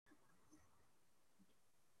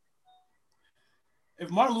if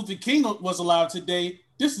Martin Luther King was alive today,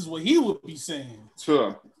 this is what he would be saying.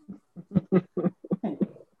 Sure.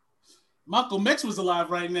 Malcolm X was alive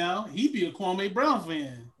right now, he'd be a Kwame Brown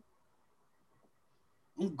fan.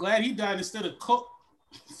 I'm glad he died instead of Coke.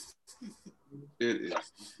 It is.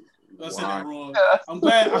 I said that wrong. I'm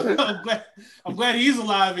glad he's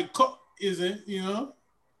alive and Coke isn't. You know.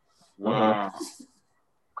 Wow.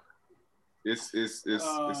 It's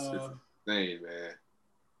insane, man.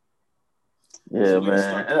 Yeah,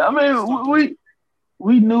 man. I mean,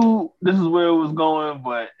 we knew this is where it was going,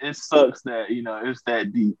 but it sucks that it's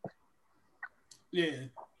that deep. Yeah,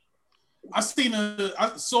 I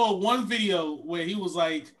saw one video where he was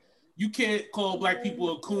like, "You can't call black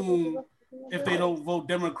people a coon if they don't vote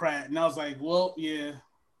Democrat," and I was like, "Well, yeah."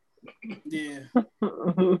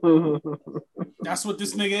 That's what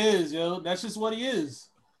this nigga is, yo. That's just what he is,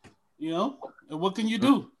 you know. And what can you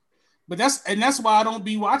do? But that's why I don't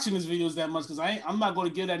be watching his videos that much because I'm not going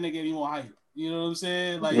to give that nigga any more hype. You know what I'm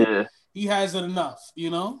saying? Like he has it enough, you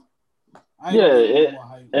know.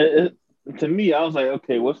 To me, I was like,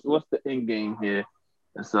 okay, what's the end game here?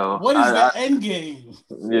 And so what is the end game?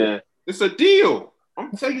 Yeah, it's a deal.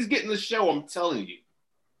 I'm telling you, he's getting the show. I'm telling you.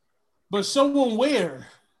 But show him where.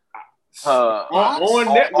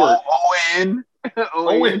 On network.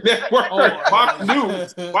 OAN network. Fox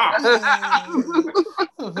News. Fox. That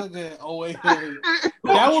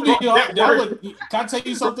would be. Can I tell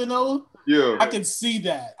you something though? Yeah. I can see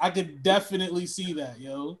that. I could definitely see that,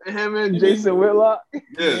 yo. Him and Jason Whitlock.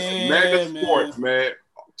 Yes. Mega Sports, man.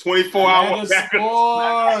 24 hours. Mega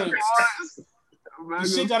Sports.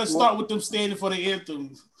 This shit got to start with them standing for the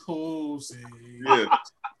anthem. Oh, say. Yeah.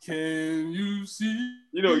 Can you see?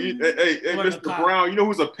 Hey, Mr. Brown, you know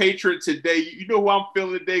who's a patriot today? You know who I'm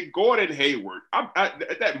feeling today? Gordon Hayward.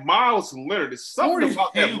 That Miles Leonard. There's something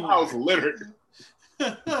about that Miles Leonard. We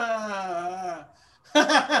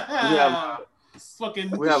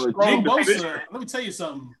have a Nick Bosa. Let me tell you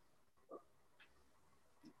something.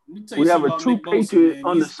 We have a true patriot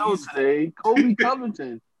on the show today, Kobe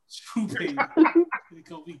Covington. True patriot.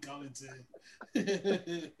 Kobe Covington.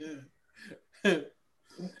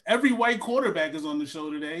 Every white quarterback is on the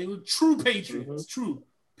show today. True patriots. True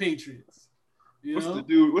patriots. What's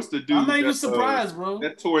the dude? I'm not even surprised, bro.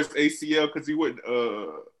 That tore his ACL because he wouldn't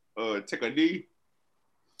take a knee.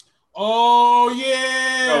 Oh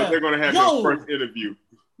yeah. They're gonna have his first interview.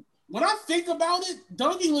 When I think about it,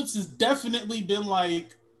 Donkey Lips has definitely been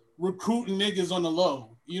like recruiting niggas on the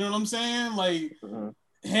low. You know what I'm saying? Like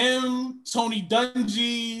him, Tony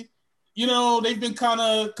Dungy. You know, they've been kind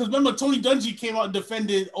of because remember Tony Dungy came out and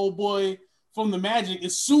defended old boy from the Magic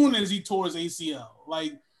as soon as he tore his ACL.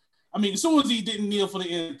 Like, I mean, as soon as he didn't kneel for the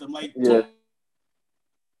anthem, like Tony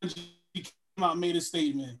Dungy came out and made a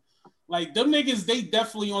statement. Like them niggas, they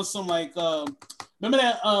definitely on some like remember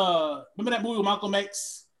that movie with Malcolm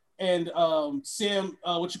X and Sam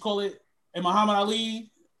and Muhammad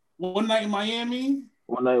Ali, One Night in Miami.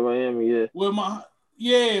 One Night in Miami, yeah. Where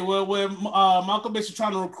Malcolm X is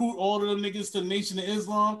trying to recruit all of them niggas to the Nation of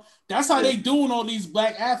Islam. That's how they doing all these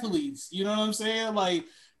black athletes. You know what I'm saying? Like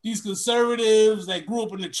these conservatives that grew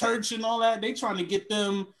up in the church and all that, they trying to get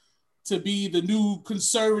them to be the new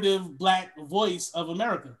conservative black voice of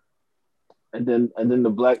America. And then the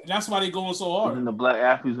black. That's why they going so hard. And then the black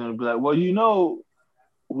athletes gonna be like, well,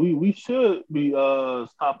 we should be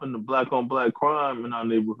stopping the black on black crime in our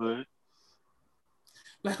neighborhood.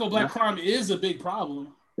 Black on black crime is a big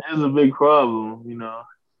problem. It is a big problem, you know.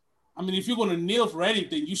 I mean, if you're gonna kneel for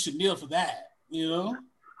anything, you should kneel for that. You know,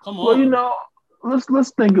 come on. Well,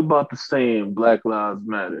 let's think about the saying "Black Lives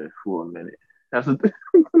Matter" for a minute. That's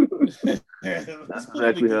that's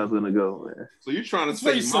exactly how it's gonna go, man. So you're trying to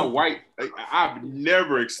say I've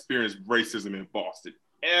never experienced racism in Boston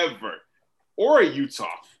ever, or Utah.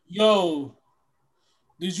 Yo,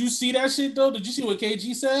 did you see that shit though? Did you see what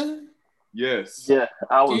KG said? Yes. Yeah,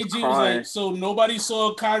 I was KG crying. was like, so nobody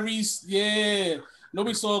saw Kyrie. Yeah,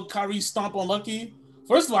 nobody saw Kyrie stomp on Lucky.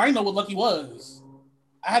 First of all, I didn't know what Lucky was.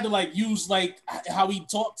 I had to use how he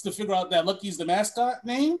talks to figure out that Lucky's the mascot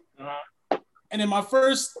name. And then my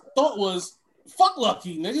first thought was, fuck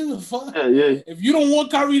Lucky, nigga. Fuck. Yeah. If you don't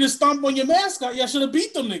want Kyrie to stomp on your mascot, y'all should have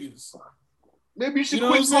beat them niggas. Maybe you should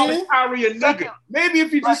quit calling Kyrie a nigga. Maybe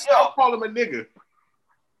if you just stop calling him a nigga.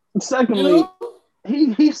 Secondly,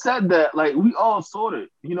 he said that, we all saw it.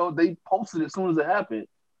 You know, they posted it as soon as it happened.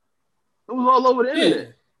 It was all over the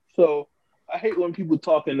internet. So I hate when people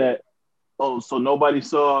talking that, so nobody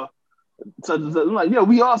saw such and such. I'm like, yeah,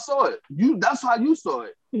 we all saw it. That's how you saw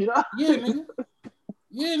it. You know? Yeah,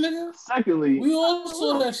 nigga. Secondly, we all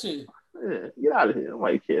saw that shit. Yeah, get out of here.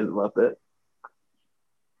 Nobody cares about that.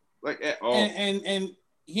 Like at all. And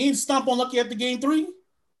he ain't stomp on Lucky at the game 3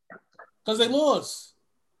 because they lost.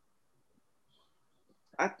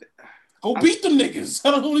 Go beat them niggas.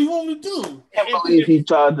 I don't know what you want me to do. I can't believe he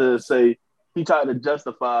tried to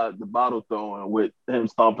justify the bottle throwing with him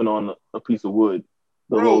stomping on a piece of wood.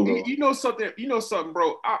 Bro, you know something,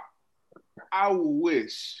 bro. I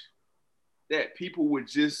wish that people would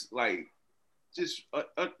just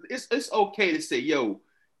it's okay to say, yo,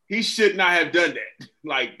 he should not have done that.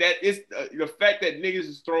 Like that is the fact that niggas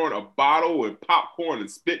is throwing a bottle and popcorn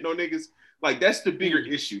and spitting on niggas. Like that's the bigger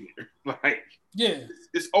issue here. Like, yeah,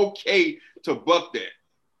 it's okay to buck that.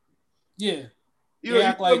 Yeah, they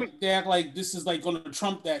act like this is like going to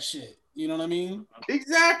trump that shit. You know what I mean?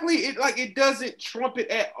 Exactly. It doesn't trump it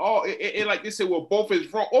at all. It like they said, well, both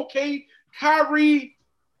is wrong. Okay, Kyrie,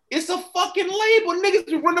 it's a fucking label.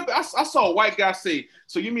 Niggas run up. I saw a white guy say,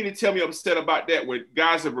 so you mean to tell me I'm upset about that when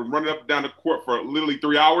guys have been running up and down the court for literally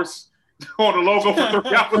 3 hours on the logo for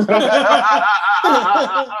 3 hours?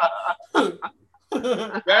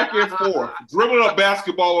 Back and forth, dribbling up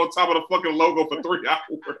basketball on top of the fucking logo for 3 hours.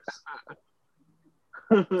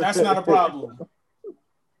 That's not a problem.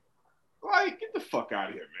 Like, get the fuck out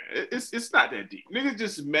of here, man. It's not that deep. Niggas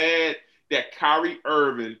just mad that Kyrie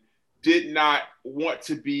Irving did not want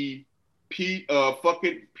to be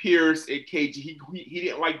fucking Pierce and KG. He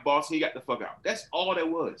didn't like Boston. He got the fuck out. That's all that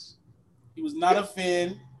was. He was not a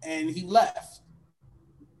fan, and he left.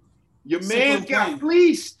 Your man got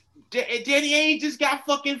fleeced. Danny Ainge just got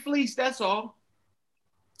fucking fleeced. That's all.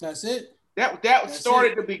 That's it. That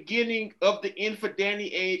started the beginning of the end for Danny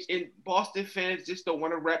Ainge, and Boston fans just don't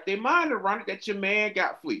want to wrap their mind around it that your man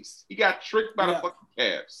got fleeced. He got tricked by the fucking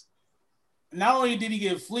Cavs. Not only did he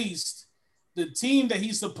get fleeced, the team that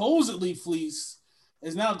he supposedly fleeced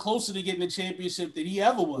is now closer to getting the championship than he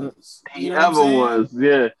ever was. He ever was,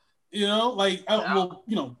 yeah. You know, like,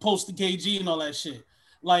 post the KG and all that shit.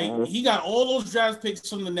 Like, he got all those draft picks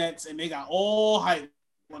from the Nets, and they got all hype.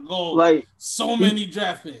 Like so many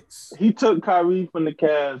draft picks. He took Kyrie from the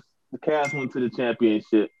Cavs. The Cavs went to the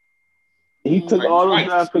championship. He took all those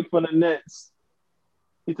draft picks from the Nets.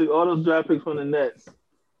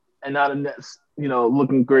 And now the Nets,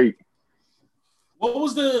 looking great. What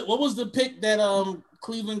was the pick that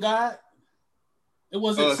Cleveland got? It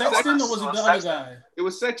was Sexton or was it the other guy? It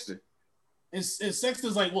was Sexton.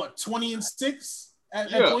 Sexton's like what, 20-6 at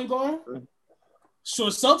point guard?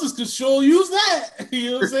 Sure, Celtics could sure use that.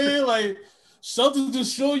 You know what I'm saying? Like, Celtics could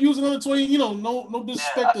sure use another 20. No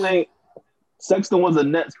disrespect. I think Sexton was a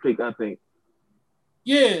Nets pick. I think.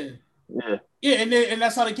 Yeah, and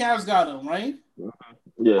that's how the Cavs got him, right?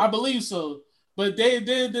 Yeah, I believe so. But they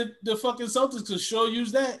did the fucking Celtics could sure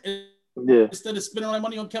use that. Yeah. Instead of spending all that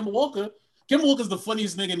money on Kemba Walker. Kemba Walker's the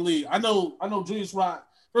funniest nigga in the league. I know Julius Rock.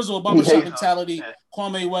 First of all, barbershop mentality.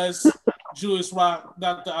 Kwame West, Julius Rock,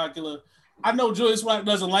 Dr. Ocula. I know Julius Rock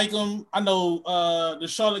doesn't like him. I know the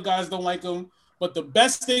Charlotte guys don't like him. But the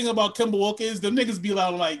best thing about Kemba Walker is the niggas be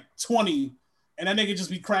like 20, and that nigga just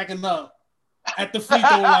be cracking up at the free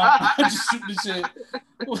throw line, just shooting the shit.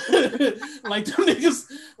 Like them niggas.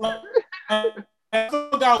 Like, I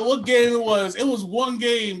forgot what game it was. It was one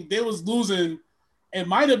game they was losing. It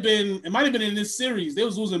might have been in this series. They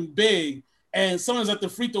was losing big, and someone's at the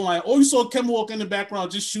free throw line. Oh, you saw Kemba Walker in the background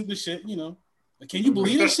just shooting the shit. Can you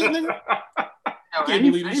believe this shit, nigga? I can't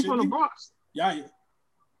believe this shit. From the Bronx. Yeah,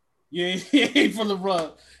 he ain't from the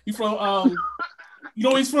Bronx. He from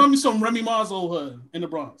he's from? He's from Remy Ma's old hood in the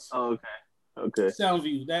Bronx. Oh, okay.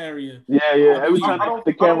 Soundview, that area. Yeah. Every time they put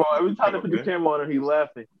the camera on her, he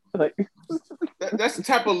laughing. Like that's the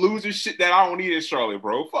type of loser shit that I don't need in Charlotte,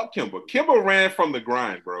 bro. Fuck Kemba. Kemba ran from the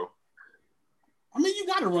grind, bro. I mean, you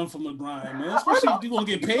gotta run from the grind, man. Especially if you're gonna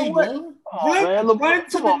get paid, bro. Run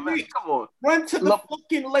to the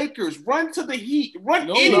fucking Lakers. Run to the Heat. Run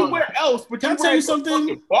anywhere else. But can I tell you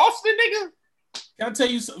something? Boston, nigga. Can I tell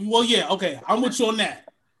you something? Well, yeah, okay. I'm with you on that.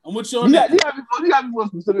 You gotta be more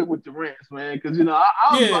specific with the rants, man. Because I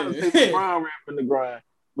was about to say Brown ran from the grind.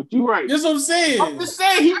 But you right. That's what I'm saying. I'm just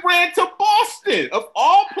saying he ran to Boston of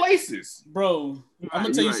all places. Bro, I'm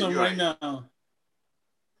gonna tell you something right now.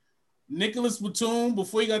 Nicholas Batum,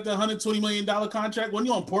 before he got the $120 million contract, wasn't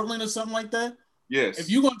you on Portland or something like that? Yes. If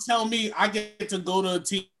you're gonna tell me I get to go to a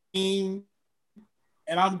team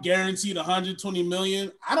and I'm guaranteed $120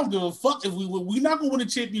 million, I don't give a fuck if we're not gonna win a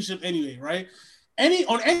championship anyway, right?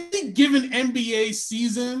 On any given NBA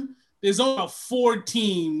season, there's only about 4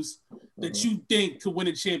 teams that you think could win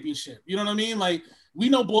a championship. You know what I mean? Like, we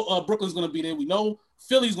know Brooklyn's going to be there. We know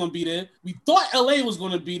Philly's going to be there. We thought LA was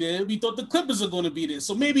going to be there. We thought the Clippers are going to be there.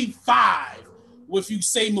 So maybe 5 if you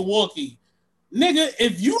say Milwaukee. Nigga,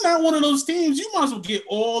 if you not one of those teams, you might as well get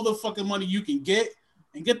all the fucking money you can get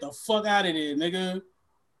and get the fuck out of there, nigga.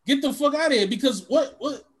 Get the fuck out of here because what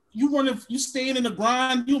you running? You staying in the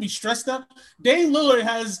grind? You'll be stressed up. Dame Lillard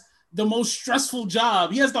has the most stressful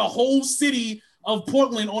job. He has the whole city of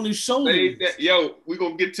Portland on his shoulders. Yo, we're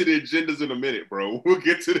gonna get to the agendas in a minute, bro. We'll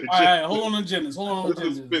get to the agendas. All right, hold on agendas.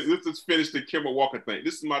 Let's just finish the Kemba Walker thing.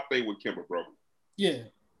 This is my thing with Kemba, bro. Yeah.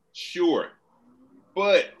 Sure.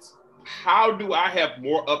 But how do I have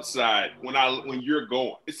more upside when you're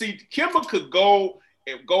going? See, Kemba could go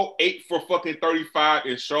 8 for fucking 35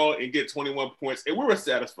 in Charlotte and get 21 points, and we were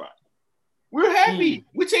satisfied. We're happy.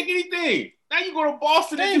 We take anything. Now you go to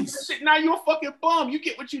Boston and do shit. Now you're a fucking bum. You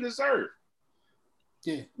get what you deserve.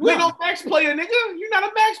 Yeah. You ain't no max player, nigga. You're not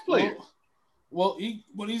a max player. Well,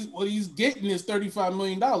 what he's getting is $35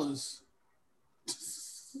 million.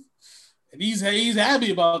 And he's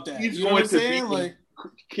happy about that. He's you know what I'm saying? Like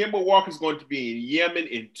Kemba Walker's going to be in Yemen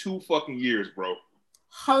in 2 fucking years, bro.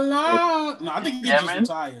 Hello. No, I think he just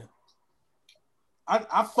retired.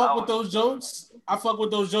 I fuck with those jokes.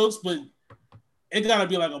 But it gotta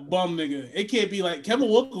be like a bum nigga. It can't be like Kemba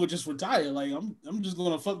Walker would just retire. Like I'm just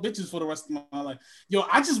gonna fuck bitches for the rest of my life. Yo,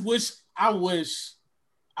 I wish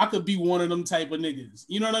I could be one of them type of niggas.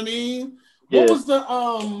 You know what I mean? Yeah. What was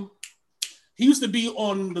the he used to be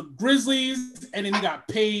on the Grizzlies and then he got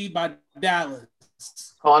paid by Dallas.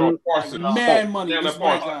 Mad money.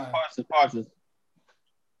 Parsons.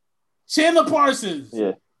 Chandler Parsons.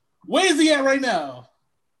 Yeah. Where is he at right now?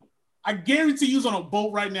 I guarantee he's on a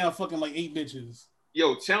boat right now, fucking like 8 bitches.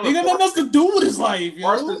 Yo, Chandler. He got nothing else to do with his life. Yo.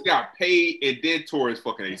 Parsons got paid and then tore his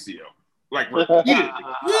fucking ACL. Like repeatedly.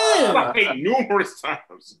 Yeah. Got paid numerous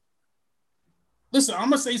times. Listen, I'm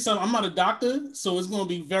gonna say something. I'm not a doctor, so it's gonna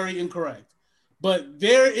be very incorrect. But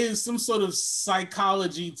there is some sort of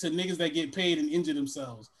psychology to niggas that get paid and injure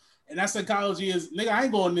themselves. And that psychology is, nigga, I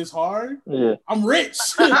ain't going this hard. Yeah. I'm rich.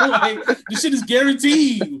 Like, this shit is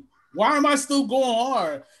guaranteed. Why am I still going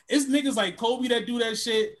hard? It's niggas like Kobe that do that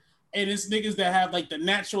shit, and it's niggas that have like the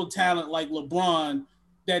natural talent like LeBron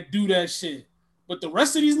that do that shit. But the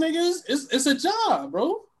rest of these niggas, it's a job,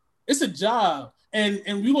 bro. It's a job. And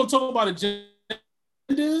we're gonna talk about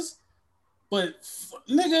agendas, but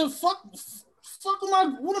nigga, fuck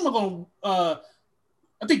what am I gonna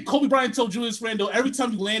I think Kobe Bryant told Julius Randle, every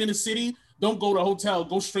time you land in the city, don't go to a hotel,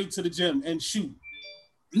 go straight to the gym and shoot.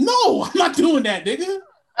 No, I'm not doing that, nigga.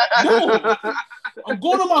 No. I'm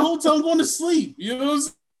going to my hotel, I'm going to sleep. You know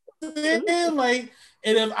what I'm saying? Like,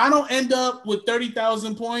 and if I don't end up with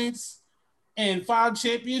 30,000 points and 5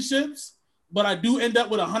 championships, but I do end up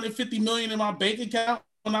with 150 million in my bank account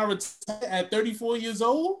when I retire at 34 years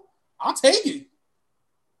old, I'll take it.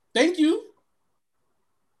 Thank you.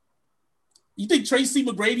 You think Tracy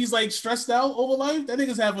McGrady's like stressed out over life? That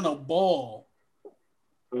nigga's having a ball.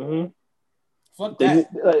 Mm-hmm. Fuck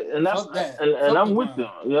that. And that's Fuck that. And I'm with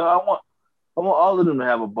them. Yeah, I want all of them to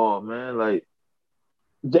have a ball, man. Like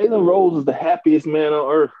Jalen Rose is the happiest man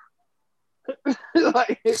on earth.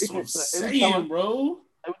 Like, that's what I'm saying, bro.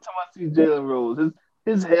 Every time I see Jalen Rose,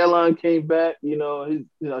 his hairline came back.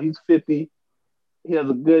 He's 50. He has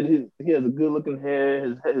a good looking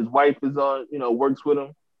hair. His wife is on. Works with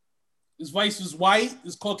him. His wife is white.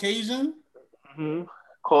 Is Caucasian. Mm-hmm.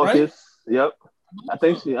 Caucus. Right? Yep. I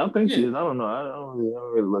think she is. I don't know. I don't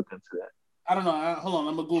really look into that. I don't know. Hold on.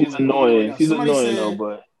 I'm gonna Google. She's annoying. She's annoying though,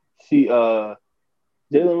 but she Jalen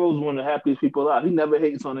Rose is one of the happiest people out. He never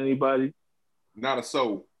hates on anybody. Not a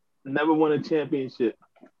soul. Never won a championship.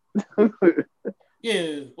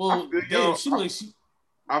 Yeah. Well,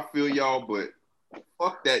 I feel y'all, but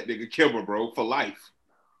fuck that nigga Kemba, bro, for life.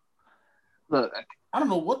 Look, I don't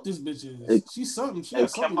know what this bitch is. She's something.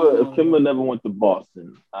 If Kemba never went to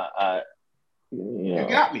Boston, you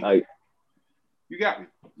got me. You got me.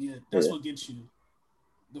 Yeah, that's what gets you.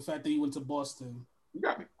 The fact that you went to Boston. You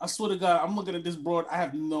got me. I swear to God, I'm looking at this broad. I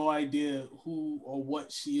have no idea who or what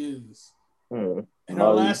she is. And her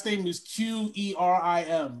last name is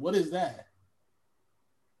Querim. What is that?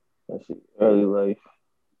 That's early life.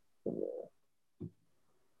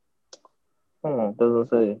 Doesn't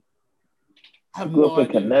say. I have grew up in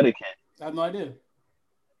Connecticut. I have no idea.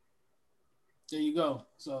 There you go.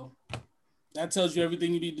 So that tells you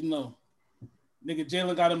everything you need to know. Nigga,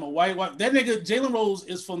 Jalen got him a white wife. That nigga, Jalen Rose,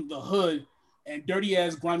 is from the hood and dirty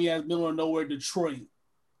ass, grimy ass, middle of nowhere, Detroit.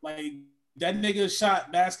 Like, that nigga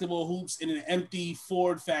shot basketball hoops in an empty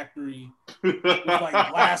Ford factory with like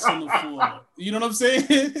glass on the floor. You know what I'm saying?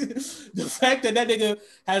 The fact that nigga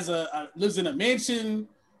has lives in a mansion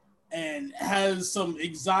and has some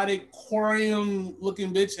exotic aquarium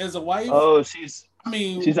looking bitch as a wife. Oh, she's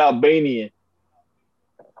Albanian.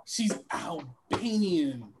 She's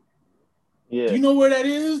Albanian. Yeah. Do you know where that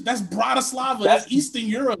is? That's Bratislava. That's Eastern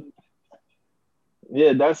Europe.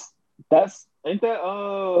 Yeah, that's ain't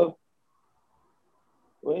that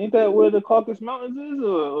where the Caucasus Mountains is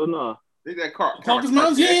or no? Is that Caucasus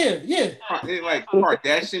Mountains? Yeah. Ain't like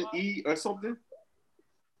Kardashian or something?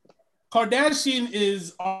 Kardashian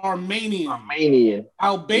is Armenian.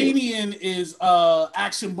 Albanian is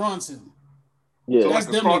Action Bronson. Yeah, so that's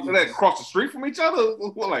like across the street from each other.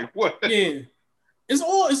 Like what? Yeah, it's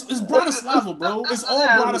Bratislava, bro. It's all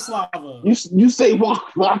Bratislava. You say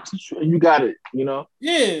walk, you got it. You know.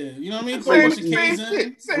 Yeah, you know what I mean. Throw a bunch of K's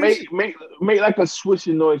in. Make like a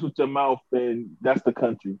swishing noise with your mouth, and that's the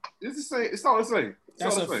country. It's the same. It's all the same.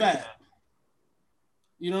 That's a fact.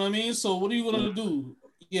 You know what I mean? So what are you gonna do?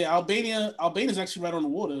 Yeah, Albania's actually right on the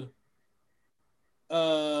water.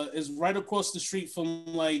 Is right across the street from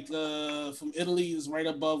from Italy, is right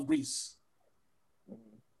above Greece.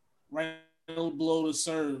 Right below the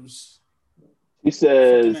Serbs. He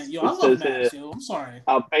says, yo, I love maps, yo. I'm sorry.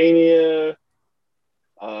 Albania,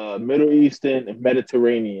 Middle Eastern, and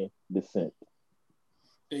Mediterranean descent.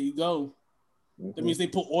 There you go. Mm-hmm. That means they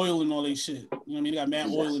put oil in all their shit. You know what I mean? They got mad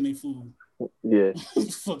oil in their food. Yeah.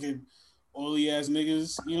 Fucking oily ass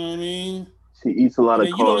niggas. You know what I mean? She eats a lot of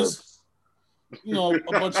carbs. You know, a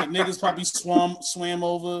bunch of niggas probably swam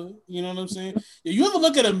over. You know what I'm saying? Yeah, you ever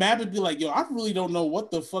look at a map and be like, yo, I really don't know what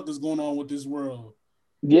the fuck is going on with this world.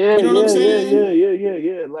 Yeah, you know what I'm saying?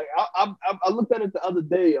 Yeah. Like I looked at it the other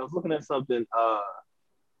day. I was looking at something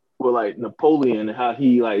with like Napoleon and how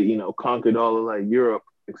he conquered all of like Europe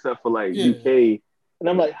except for like UK. And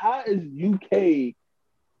I'm like, how is UK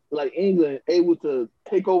like England able to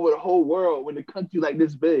take over the whole world when the country like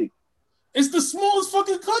this big? It's the smallest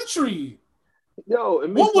fucking country. Yo,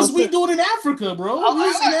 what was we doing in Africa, bro? We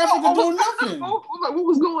was in Africa doing nothing. Like, what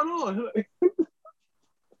was going on?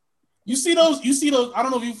 You see those? I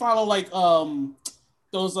don't know if you follow like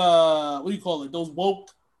those what do you call it? Those woke.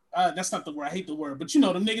 That's not the word. I hate the word, but you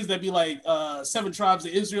know the niggas that be like 7 tribes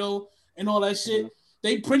of Israel and all that shit. Mm-hmm.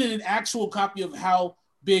 They printed an actual copy of how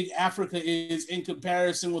big Africa is in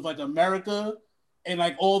comparison with like America and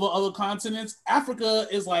like all the other continents. Africa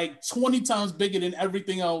is like 20 times bigger than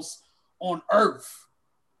everything else on Earth.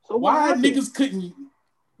 So why we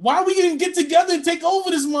didn't get together and take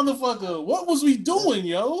over this motherfucker? What was we doing,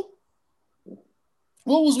 yo?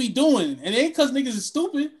 What was we doing? And it ain't because niggas is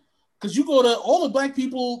stupid. Because you go to all the black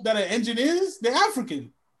people that are engineers, they're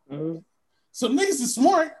African. Mm-hmm. So niggas is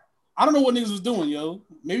smart. I don't know what niggas was doing, yo.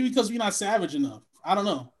 Maybe because we're not savage enough. I don't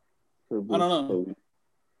know. But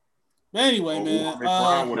anyway, man. We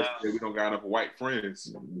don't got enough white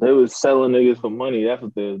friends. They was selling niggas for money. That's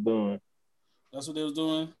what they was doing. That's what they was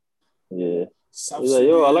doing? Yeah. Like,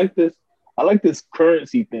 yo, I like this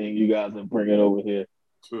currency thing you guys are bringing over here.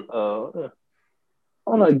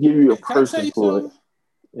 I'm not give you a person for it.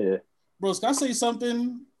 Yeah. Bros, can I say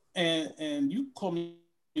something? And you call me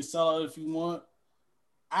a sellout if you want.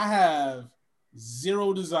 I have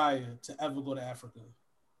zero desire to ever go to Africa.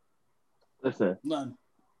 Listen. None.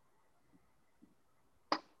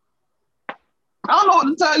 I don't know what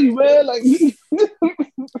to tell you, man. Like, I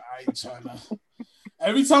ain't trying to.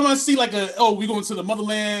 Every time I see like we going to the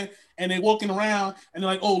motherland and they walking around and they're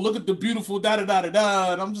like, oh, look at the beautiful da da da da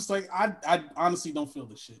da. And I'm just like, I honestly don't feel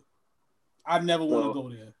this shit. I never want to go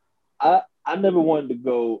there. I never wanted to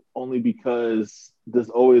go only because there's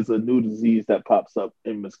always a new disease that pops up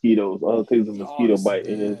in mosquitoes. Other things a mosquito bite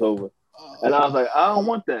and it's over. And I was like, I don't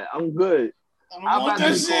want that. I'm good.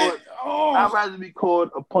 I'd rather be called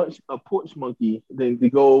a porch monkey than to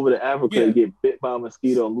go over to Africa and get bit by a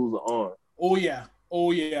mosquito and lose an arm. Oh yeah.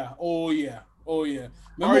 Remember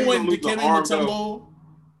when Dikembe Mutombo?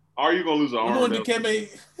 Are you gonna lose an arm? Remember when Dikembe?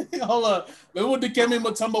 Hold up. Remember when Dikembe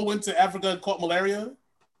Mutombo went to Africa and caught malaria?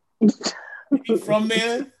 From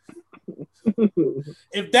there.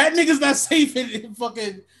 If that nigga's not safe in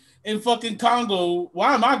fucking Congo,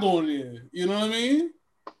 why am I going there? You know what I mean?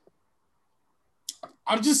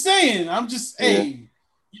 I'm just saying. Hey,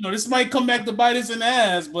 you know, this might come back to bite us in the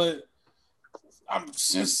ass, but I'm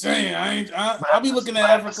just saying. I'll be looking at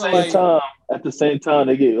Africa like. At the same time,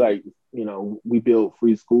 they get like, you know, we build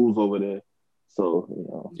free schools over there, so you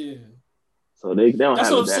know. Yeah. So they don't. That's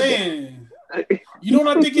have what I'm saying. You know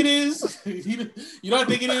what I think it is? You know what I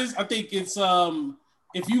think it is? I think it's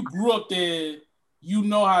if you grew up there, you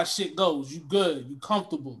know how shit goes. You good. You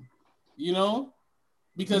comfortable. You know?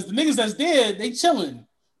 Because the niggas that's there, they chilling.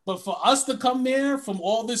 But for us to come there from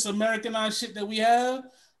all this Americanized shit that we have,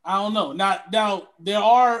 I don't know. Now there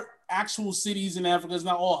are actual cities in Africa. It's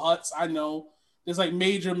not all huts, I know. There's like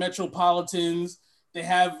major metropolitans. They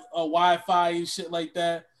have a Wi-Fi and shit like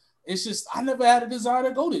that. It's just I never had a desire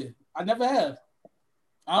to go there. I never have.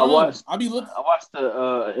 I watched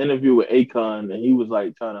the interview with Akon, and he was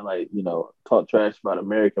like trying to like talk trash about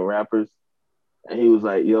American rappers, and he was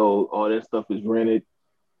like, "Yo, all that stuff is rented,"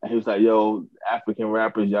 and he was like, "Yo, African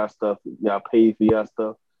rappers, y'all pay for y'all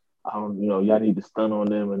stuff. Y'all need to stun on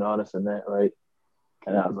them and all this and that, right?"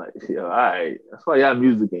 And I was like, "Yo, all right, that's why y'all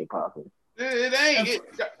music ain't popping." It ain't.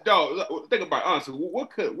 Dog, think about it, honestly.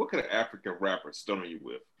 What could an African rapper stun on you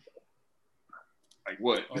with? Like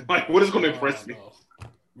what? Like what is going to impress me? No.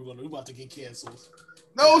 We're about to get canceled.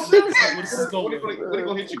 No, seriously. What are they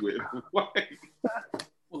going to hit you with? What?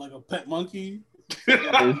 Well, like a pet monkey? You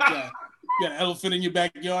got an elephant in your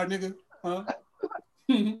backyard, nigga? Huh?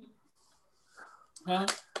 Huh?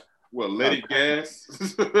 Well, let it gas.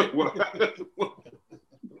 What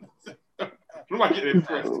am I getting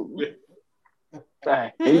impressed with?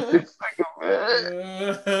 I hate this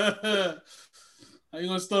How you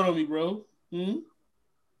gonna start on me, bro?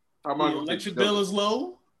 How am I Your electric bill is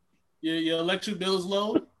low? Your electric bill is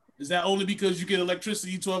low? Is that only because you get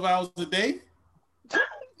electricity 12 hours a day?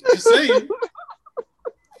 Just saying.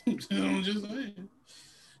 I'm just saying.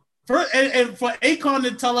 And for Akon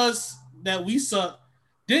to tell us that we suck,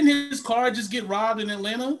 didn't his car just get robbed in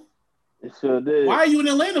Atlanta? It sure did. Why are you in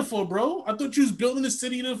Atlanta for, bro? I thought you was building a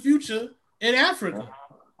city of the future in Africa.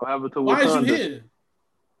 What happened to Wakanda? Why is you here?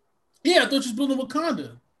 Yeah, I thought you was building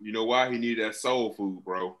Wakanda. You know why? He needed that soul food,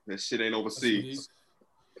 bro. That shit ain't overseas.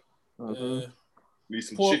 Need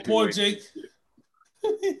some poor Jake.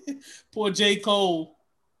 Poor J. Cole.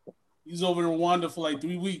 He's over in Rwanda for like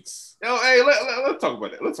 3 weeks. Yo, hey, let's talk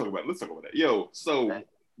about that. Let's talk about that. Yo, so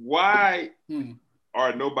why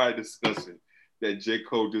are nobody discussing that J.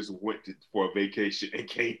 Cole just went for a vacation and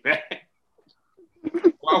came back?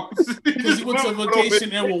 Because he went to a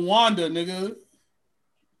vacation in Rwanda, nigga.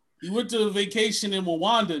 He went to a vacation in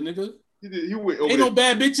Rwanda, nigga. He went over ain't no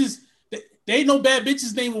bad bitches. There ain't no bad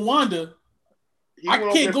bitches named Rwanda. I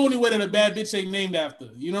can't go anywhere that a bad bitch ain't named after.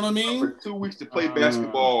 You know what I mean? For 2 weeks to play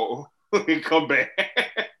basketball and come back.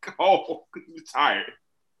 Oh, he's tired.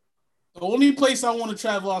 The only place I want to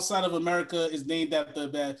travel outside of America is named after a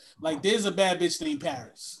bad. Like, there's a bad bitch named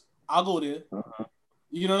Paris. I'll go there.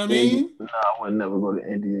 You know what I mean? No, I would never go to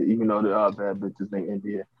India, even though there are bad bitches named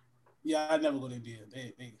India. Yeah, I'd never go to India.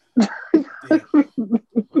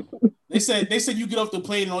 They said you get off the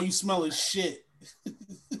plane and all you smell is shit.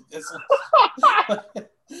 That's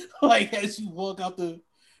like as you walk out the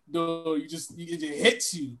door, it just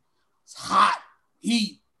hits you. It's hot,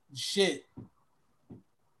 heat, shit.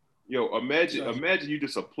 Yo, imagine you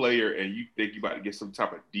just a player and you think you about to get some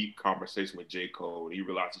type of deep conversation with J. Cole and you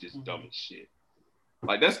realize he's just dumb as shit.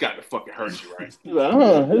 Like that's got to fucking hurt you, right?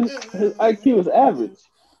 His IQ is average.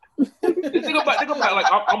 Think about like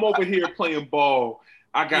I'm over here playing ball.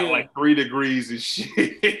 I got like 3 degrees and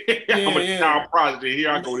shit. I'm a child prodigy. Here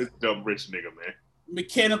I go, this dumb rich nigga, man.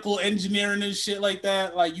 Mechanical engineering and shit like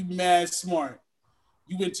that. Like you mad smart.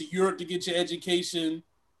 You went to Europe to get your education.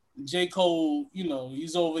 J. Cole,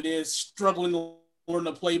 he's over there struggling to learn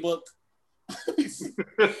the playbook. He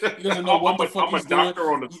doesn't know what the fuck he's doing. I'm a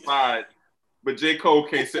doctor on the side, but J. Cole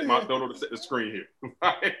can't set the screen here.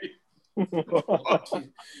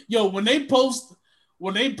 Yo, when they post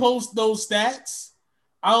those stats,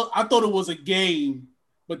 I thought it was a game,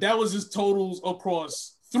 but that was his totals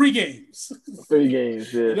across 3 games. 3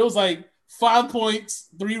 games, yeah. And it was like 5 points,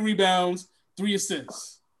 3 rebounds, 3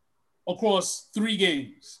 assists across 3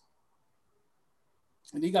 games.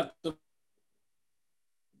 And he got the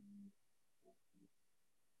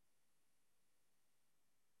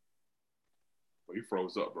he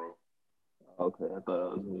froze up, bro. Okay, I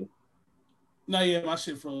thought it was me. No, yeah, my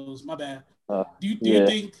shit froze. My bad. Do you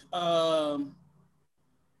think what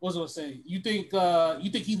was I gonna say? You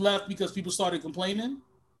think he left because people started complaining?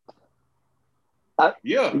 I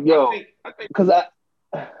think because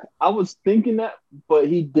I was thinking that, but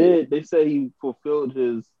he did. They said he fulfilled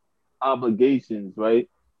his obligations, right?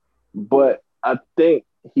 But I think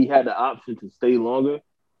he had the option to stay longer,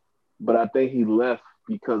 but I think he left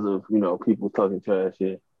because of people talking trash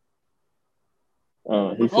here. He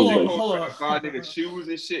hold on. 5 niggas shoes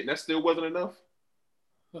and shit, and that still wasn't enough.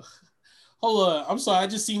 Hold on, I'm sorry. I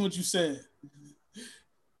just seen what you said.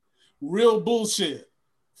 Real bullshit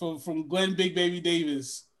from Glenn Big Baby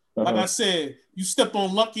Davis. Like I said, you step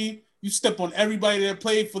on Lucky, you step on everybody that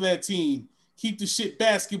played for that team. Keep the shit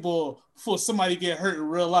basketball before somebody get hurt in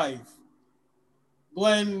real life.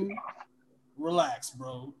 Glenn, relax,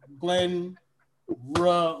 bro. Glenn,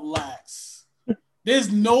 relax.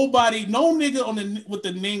 There's no nigga with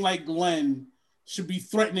the name like Glenn should be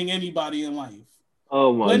threatening anybody in life.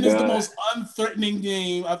 Oh my Glenn God. is the most unthreatening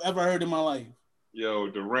name I've ever heard in my life. Yo,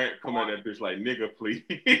 Durant come at that bitch like, nigga, please.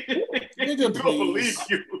 Nigga, please. Don't believe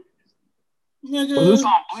you. Nigga. Was this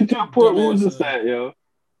on Bleacher Report? What was this at, yo?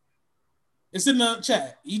 It's in the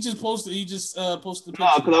chat. He just posted the picture.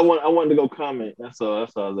 No, because I wanted to go comment. That's all I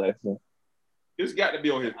was asking. It's got to be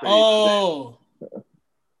on his page. Oh.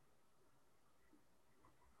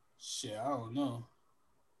 Shit, I don't know.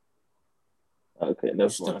 Okay,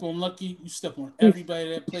 that's you step fine. on Lucky, you step on everybody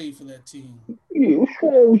that played for that team. Yeah, what's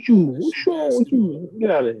wrong with you? What's wrong with you? Get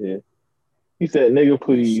out of here. He said, nigga,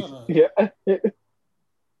 please. Shut up. Yeah.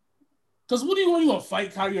 Because what do you want? You want to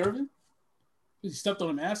fight Kyrie Irving? He stepped on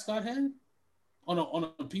a mascot head?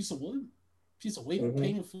 On a piece of wood? Piece of weight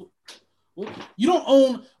painted food? What? You don't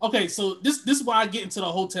own... Okay, so this is why I get into the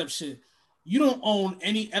Hotep shit. You don't own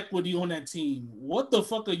any equity on that team. What the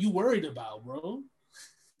fuck are you worried about, bro?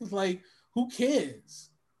 It's like... Who cares?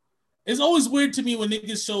 It's always weird to me when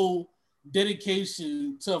niggas show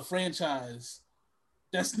dedication to a franchise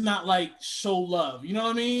that's not like show love. You know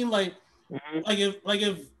what I mean? Like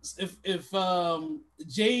if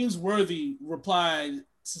James Worthy replied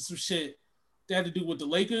to some shit that had to do with the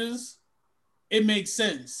Lakers, it makes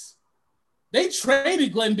sense. They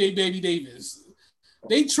traded Glenn Baby Davis.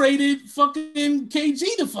 They traded fucking KG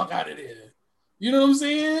the fuck out of there. You know what I'm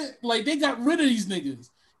saying? Like they got rid of these niggas.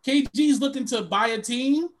 KG's looking to buy a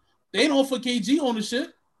team. They don't offer KG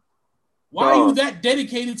ownership. Why are you that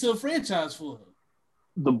dedicated to a franchise for?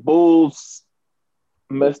 The Bulls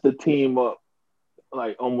messed the team up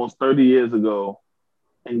like almost 30 years ago,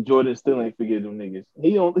 and Jordan still ain't forget them niggas.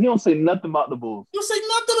 He don't say nothing about the Bulls. You say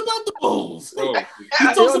nothing about the Bulls. Bro, he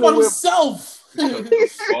talks about himself.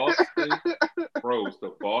 The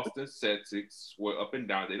Boston Celtics were up and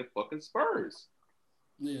down. They the fucking Spurs.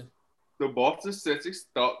 Yeah. The Boston Celtics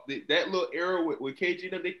thought that little era with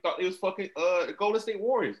KG, they thought it was fucking Golden State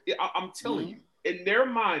Warriors. I'm telling you, in their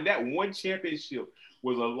mind, that one championship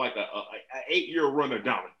was like a 8-year run of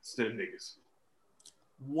dominance to them niggas.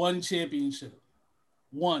 One championship.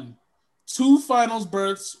 2 finals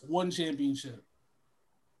berths, 1 championship.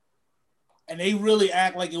 And they really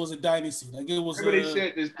act like it was a dynasty. Like it was. They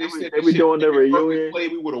said this. They said they be doing their reunion. Play,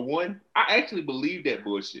 we would have won. I actually believed that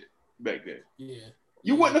bullshit back then. Yeah.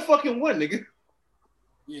 You wouldn't have fucking won, nigga.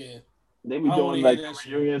 Yeah. They be doing like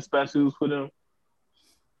reunion specials for them.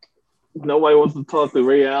 Nobody wants to talk to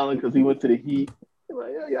Ray Allen because he went to the Heat.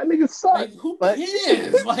 Like, y'all niggas suck. Like, who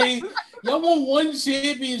cares? Like, y'all won 1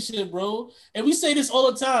 championship, bro. And we say this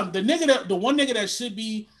all the time. The one nigga that should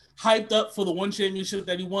be hyped up for the 1 championship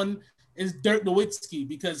that he won is Dirk Nowitzki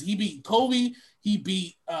because he beat Kobe, he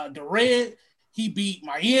beat Durant, he beat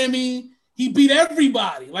Miami. He beat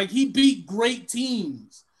everybody. Like, he beat great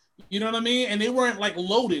teams. You know what I mean? And they weren't, like,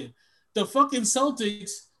 loaded. The fucking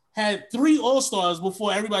Celtics had 3 All-Stars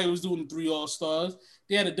before everybody was doing 3 All-Stars.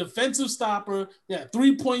 They had a defensive stopper. They had a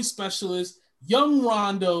 3-point specialist. Young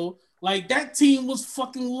Rondo. Like, that team was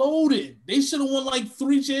fucking loaded. They should have won, like,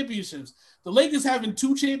 3 championships. The Lakers having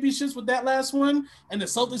 2 championships with that last one and the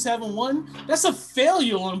Celtics having 1, that's a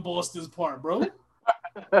failure on Boston's part, bro.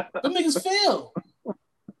 Them niggas failed.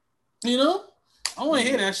 You know? I don't want to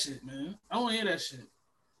hear that shit, man. I don't want to hear that shit.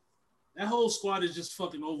 That whole squad is just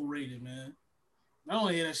fucking overrated, man. I don't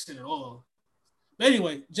want to hear that shit at all. But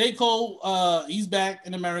anyway, J. Cole, he's back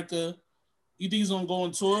in America. You think he's going to go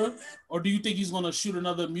on tour? Or do you think he's going to shoot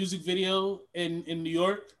another music video in New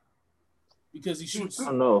York? Because he shoots I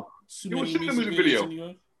don't know. too many music videos in New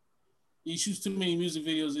York. He shoots too many music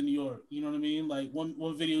videos in New York. You know what I mean? Like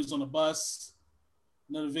one video is on a bus.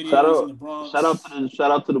 Another video is in the Bronx.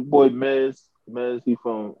 Shout out to the boy Mez. Mez, he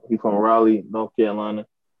from Raleigh, North Carolina.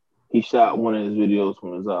 He shot one of his videos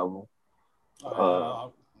from his album. I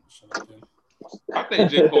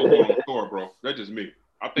think J. Cole going on tour, bro. That's just me.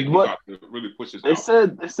 I think he got to really push his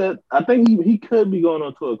album. They said I think he could be going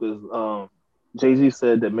on tour because Jay-Z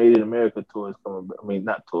said that Made in America tour is coming back. I mean,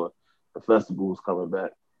 not tour. The festival is coming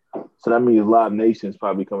back. So that means Live Nation is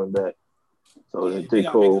probably coming back. So yeah, J.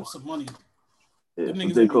 Cole. Make up some money. Yeah, them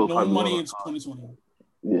niggas make no money in 2020.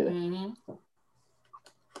 Yeah. Mm-hmm.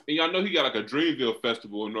 And y'all know he got like a Dreamville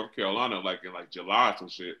festival in North Carolina, like in like July or some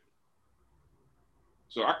shit.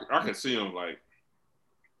 So I can see him like.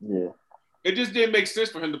 Yeah. It just didn't make sense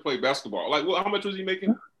for him to play basketball. Like, how much was he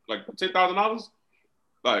making? Like $10,000?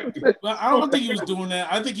 Like, but I don't think he was doing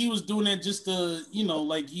that. I think he was doing that just to,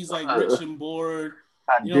 like he's like rich and bored.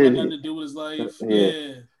 You know, nothing to do with his life.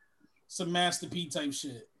 Yeah. Some Master P type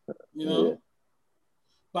shit. You know? Yeah.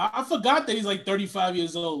 But I forgot that he's like 35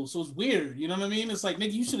 years old. So it's weird. You know what I mean? It's like,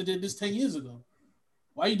 nigga, you should have did this 10 years ago.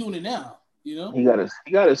 Why are you doing it now? You know? He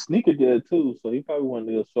got a sneaker deal too, so he probably wanted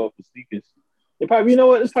to go show off the sneakers. It probably, you know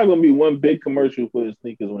what? It's probably gonna be one big commercial for his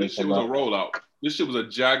sneakers when This shit was a rollout. This shit was a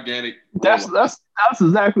gigantic. That's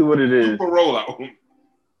exactly what it is. Super rollout.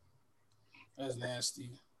 That's nasty.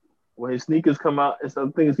 When his sneakers come out, I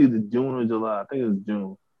think it's either June or July. I think it's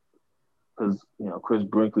June, because Chris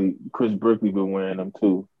Brickley been wearing them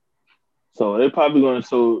too. So they're probably going to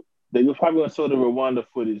show the Rwanda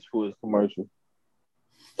footage for his commercial.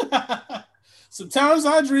 Sometimes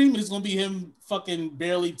I dream it's gonna be him fucking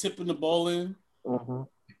barely tipping the ball in. Mm-hmm.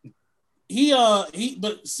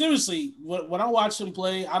 But seriously, when I watch him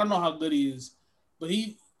play, I don't know how good he is, but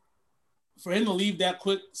for him to leave that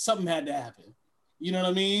quick, something had to happen. You know what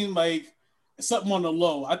I mean? Like something on the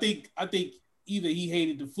low. I think either he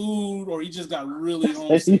hated the food or he just got really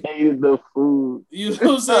homesick. He hated the food. You know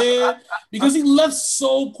what I'm saying? Because he left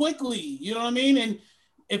so quickly. You know what I mean? And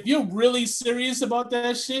if you're really serious about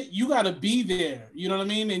that shit, you gotta be there. You know what I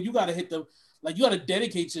mean? And you gotta you gotta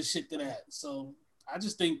dedicate your shit to that. So I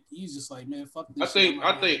just think he's just like, man, fuck this.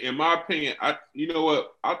 I think, in my opinion, you know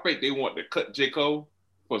what? I think they want to cut J. Cole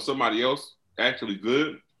for somebody else actually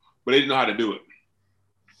good, but they didn't know how to do it.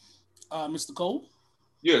 Mr. Cole?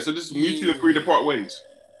 Yeah, so this is mutually agreed to part ways.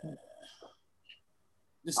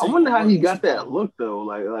 I wonder how he got that look though.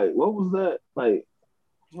 Like what was that? Like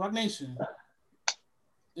Rock Nation.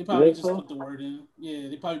 They probably just put the word in. Yeah,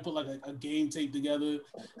 they probably put like a game tape together.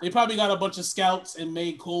 They probably got a bunch of scouts and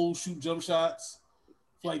made Cole shoot jump shots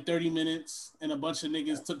for like 30 minutes, and a bunch of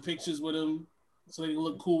niggas took pictures with him so they could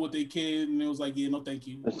look cool with their kid, and it was like, yeah, no, thank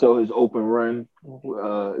you. So his open run,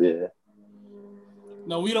 yeah.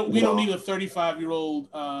 No, we don't need a 35-year-old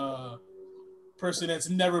person that's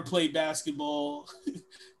never played basketball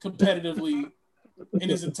competitively in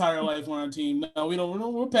his entire life on our team. No, we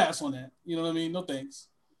don't. We'll pass on that. You know what I mean? No thanks.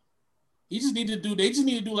 They just need to do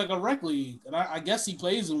like a rec league, and I guess he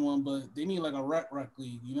plays in one, but they need like a rec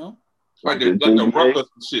league. You know, like the Rucker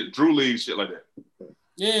shit, Drew League shit like that.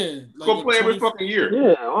 Yeah, like go play every fucking year.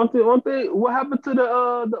 Yeah, one thing. What happened to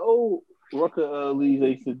the old Rucker leagues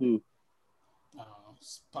they used to do?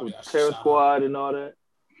 Terror Squad and all that.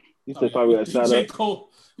 You said probably got shot up.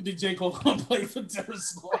 Did J. Cole come play for Terror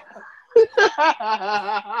Squad?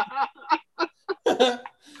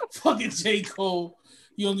 Fucking J. Cole.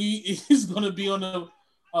 He's gonna be on the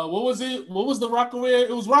what was it? What was the Rockaware?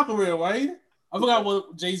 It was Rockaware, right? I forgot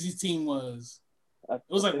what Jay-Z's team was. It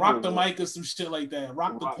was like Rock the Mic or some shit like that.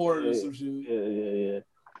 Rock the Court or some shit. Yeah.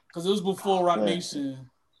 Because it was before Rock Nation.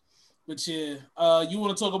 But yeah, you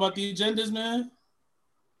want to talk about the agendas, man?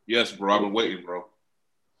 Yes, bro. I've been waiting, bro.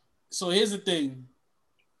 So here's the thing.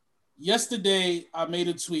 Yesterday, I made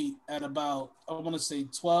a tweet at about, I want to say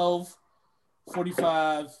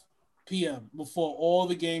 12:45 p.m. before all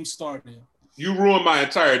the games started. You ruined my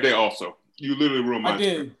entire day also. You literally ruined my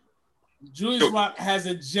entire day. Julius Rock has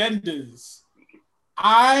agendas.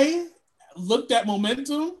 I looked at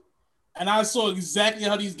momentum, and I saw exactly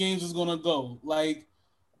how these games was going to go. Like,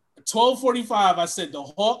 12:45, I said the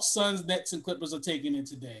Hawks, Suns, Nets, and Clippers are taking it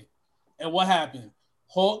today. And what happened?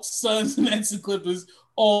 Hawks, Suns, Nets, and Clippers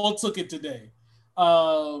all took it today.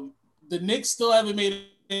 The Knicks still haven't made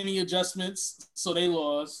any adjustments, so they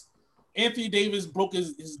lost. Anthony Davis broke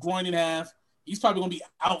his groin in half. He's probably going to be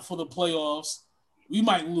out for the playoffs. We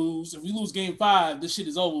might lose. If we lose game 5, this shit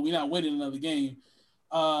is over. We're not winning another game.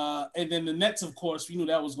 And then the Nets, of course, we knew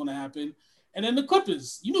that was going to happen. And then the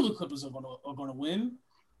Clippers. You knew the Clippers are going to win.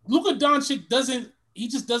 Luka Doncic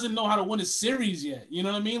just doesn't know how to win a series yet. You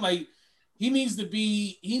know what I mean? Like, he needs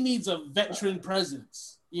a veteran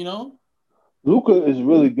presence, you know? Luka is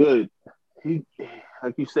really good. He,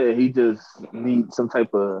 like you said, he just needs some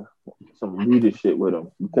leadership with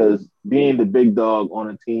him, because being the big dog on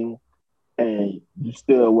a team and you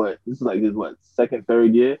still this is like his second,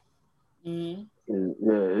 third year? Mm-hmm.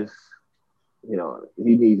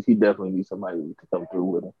 He definitely needs somebody to come through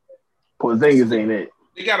with him. Porzingis ain't it.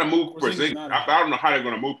 They got to move Porzingis. I don't know how they're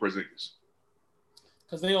going to move Porzingis.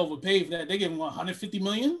 Because they overpaid for that. They gave him $150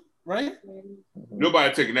 million, right?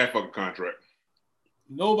 Nobody taking that fucking contract.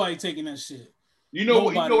 Nobody taking that shit. You know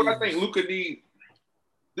what I think Luka need?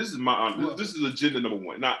 This is this is agenda number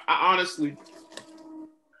one. Now, I'm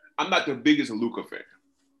not the biggest Luka fan.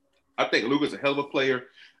 I think Luka's a hell of a player.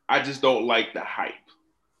 I just don't like the hype.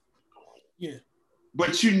 Yeah.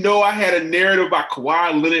 But I had a narrative about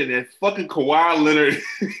Kawhi Leonard, and fucking Kawhi Leonard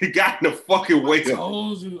got in the fucking way of it.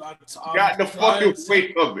 Got in the fucking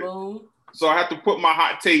way of it. Bro. So I have to put my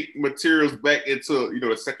hot take materials back into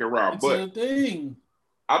the second round. But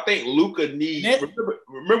I think Luka needs.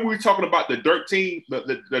 Remember we were talking about the Dirk team,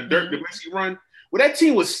 the Dirk Nowitzki run. Well, that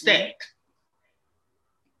team was stacked.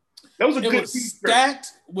 That was a good team. Stacked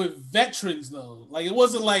with veterans though. Like, it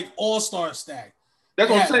wasn't like all-star stacked.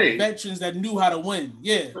 That's what I'm saying. Veterans that knew how to win.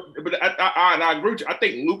 Yeah. But I agree with you. I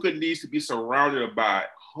think Luka needs to be surrounded by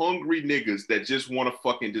hungry niggas that just want to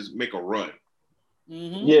fucking just make a run.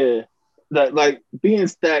 Mm-hmm. Yeah. That like being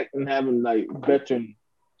stacked and having like veteran,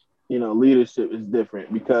 leadership is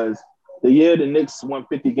different because the year the Knicks won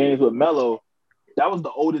 50 games with Melo, that was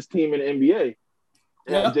the oldest team in the NBA.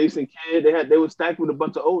 They had Jason Kidd. They were stacked with a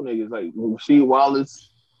bunch of old niggas like Rasheed Wallace,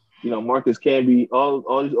 Marcus Camby,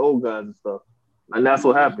 all these old guys and stuff. And that's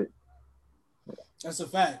what happened. That's a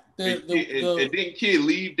fact. And didn't Kidd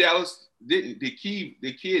leave Dallas? Did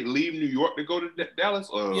Kidd leave New York to go to Dallas?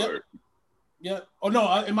 Yep. Oh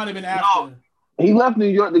no, it might have been after. No, he left New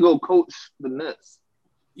York to go coach the Nets.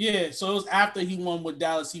 Yeah, so it was after he won with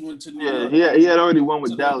Dallas. He went to New York. Yeah, he had already won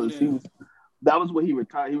with Dallas. That was when he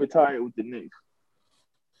retired. He retired with the Knicks.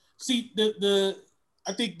 See,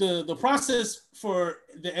 I think the process for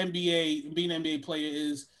the NBA, being an NBA player,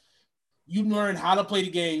 is you learn how to play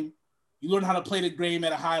the game, you learn how to play the game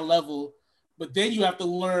at a high level, but then you have to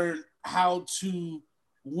learn how to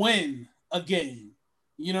win a game.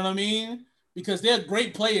 You know what I mean? Because they're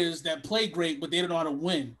great players that play great, but they don't know how to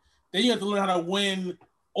win. Then you have to learn how to win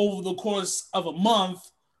over the course of a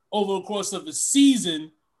month, over the course of a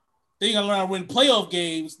season. Then you gotta learn how to win playoff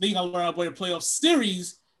games. Then you gotta learn how to win a playoff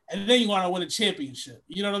series. And then you want to win a championship.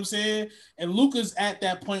 You know what I'm saying? And Luka's at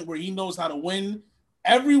that point where he knows how to win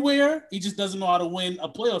everywhere. He just doesn't know how to win a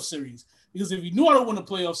playoff series. Because if he knew how to win a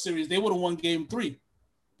playoff series, they would have won game 3.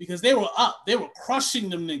 Because they were up. They were crushing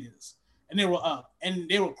them niggas. And they were up. And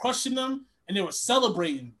they were crushing them. And they were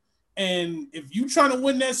celebrating. And if you trying to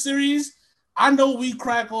win that series, I know we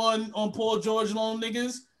crack on Paul George and all them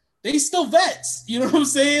niggas. They still vets. You know what I'm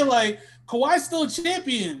saying? Like, Kawhi's still a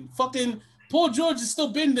champion. Fucking Paul George has still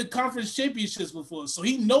been to conference championships before, so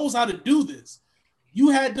he knows how to do this. You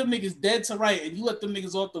had them niggas dead to right, and you let them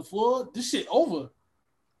niggas off the floor, this shit over.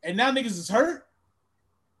 And now niggas is hurt.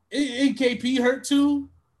 KP hurt too.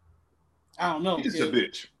 I don't know. He's a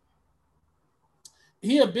bitch.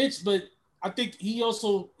 He a bitch, but I think he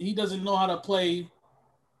doesn't know how to play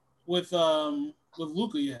with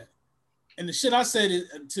Luka yet. And the shit I said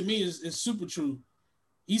to me is super true.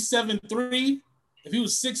 He's 7'3". If he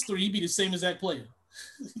was 6'3", he'd be the same as that player.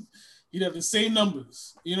 He'd have the same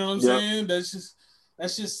numbers. You know what I'm saying? That's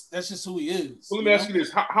just who he is. Well, let me ask you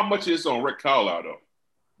this: how much is on Rick Carlisle though?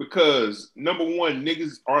 Because number one,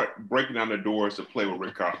 niggas aren't breaking down the doors to play for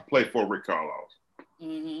Rick Carlisle.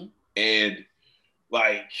 Mm-hmm. And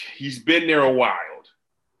like he's been there a while.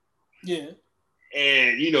 Yeah.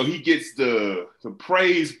 And he gets the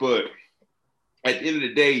praise, but at the end of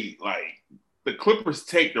the day, like the Clippers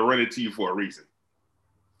take the run it to you for a reason.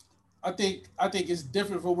 I think it's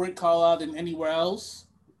different for Rick Carlisle than anywhere else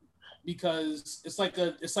because it's like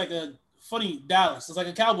a funny Dallas. It's like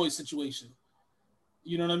a Cowboys situation.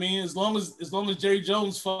 You know what I mean? As long as Jerry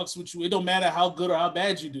Jones fucks with you, it don't matter how good or how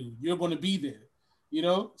bad you do. You're going to be there.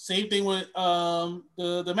 Same thing with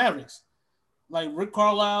the Mavericks. Like Rick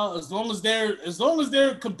Carlisle, as long as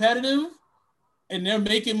they're competitive and they're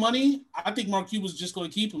making money, I think Mark Cuban's just going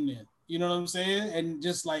to keep them there. You know what I'm saying? And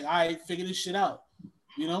just like, I figure this shit out.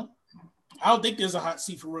 I don't think there's a hot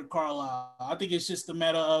seat for Rick Carlisle. I think it's just a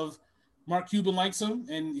matter of Mark Cuban likes him,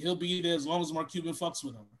 and he'll be there as long as Mark Cuban fucks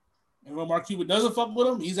with him. And when Mark Cuban doesn't fuck with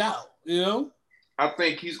him, he's out. I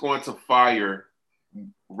think he's going to fire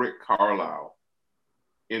Rick Carlisle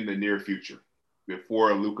in the near future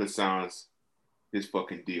before Luka signs his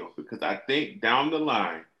fucking deal, because I think down the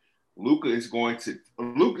line, Luka is going to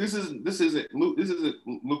This isn't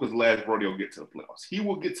Luka's last rodeo get to the playoffs. He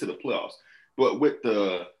will get to the playoffs, but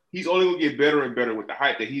he's only going to get better and better with the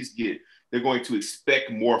hype that he's getting. They're going to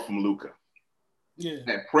expect more from Luka. Yeah.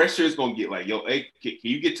 That pressure is going to get like, yo, hey, can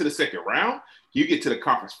you get to the second round? Can you get to the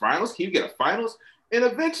conference finals? Can you get a finals? And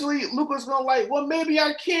eventually Luka's going to like, well, maybe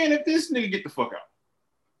I can if this nigga get the fuck out.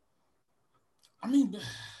 I mean,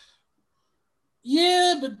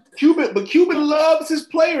 yeah, but Cuban loves his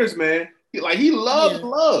players, man. He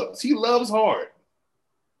loves. He loves hard.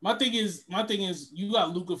 My thing is, you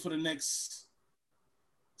got Luka for the next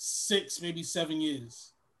 6, maybe 7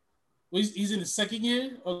 years. Well, he's in his second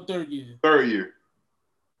year or third year? Third year.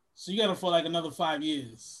 So you got him for like another 5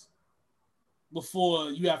 years before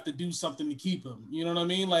you have to do something to keep him. You know what I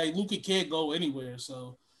mean? Like Luka can't go anywhere.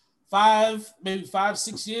 So 5,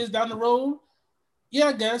 6 years down the road. Yeah,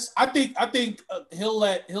 I guess. I think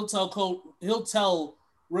he'll tell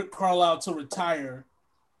Rick Carlisle to retire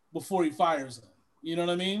before he fires him. You know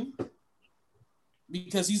what I mean?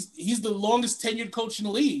 Because he's the longest tenured coach in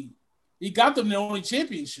the league. He got them their only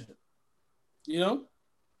championship.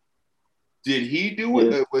 Did he do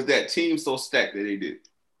it? Or was that team so stacked that they did?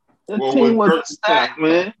 The team wasn't stacked,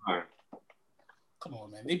 man. Come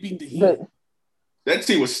on, man. They beat the Heat. That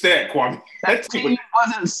team was stacked, Kwame. That team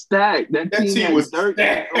wasn't stacked. That team was Dirk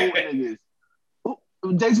and old niggas.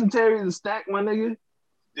 Jason Terry is stacked, my nigga.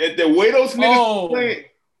 The way those niggas playing.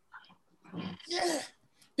 Yeah.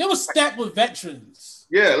 They were stacked with veterans.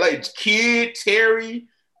 Yeah, like Kid, Terry,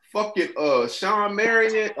 fucking Sean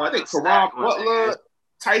Marion, I think Karan Butler,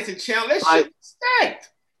 Tyson Chandler. That shit was stacked.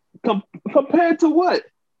 Compared to what?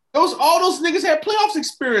 All those niggas had playoffs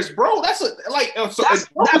experience, bro. That's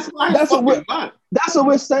what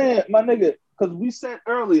we're saying, my nigga. Because we said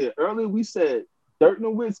earlier we said Dirk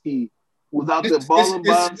Nowitzki was out there balling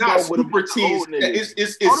by himself with a bunch of old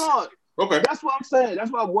niggas. Hold on. Okay. That's what I'm saying.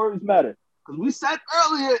 That's why words matter. Because we said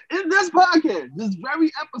earlier in this podcast, this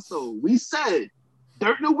very episode, we said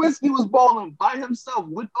Dirk Nowitzki was balling by himself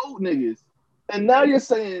with old niggas. And now you're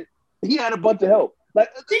saying he had a bunch of help. Like,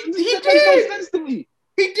 he did. No sense to me.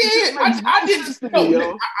 He did. I didn't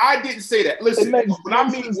say that. Listen, when I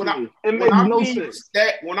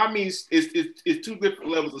mean stat, it's two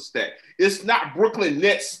different levels of stat. It's not Brooklyn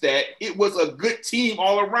Nets stat. It was a good team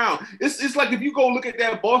all around. It's like if you go look at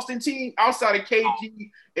that Boston team outside of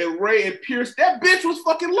KG and Ray and Pierce, that bench was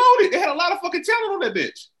fucking loaded. They had a lot of fucking talent on that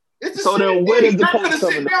bench. So then where does the coach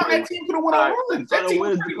come into play? That team could have won a run. That team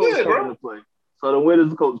was pretty good, bro. So then where does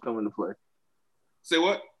the coach come into play? Say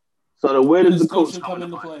what? So then where does the coach come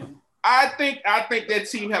into play? I think that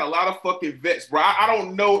team had a lot of fucking vets, bro. I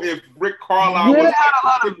don't know if Rick Carlisle had a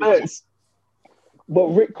lot of vets. But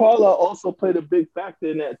Rick Carlisle also played a big factor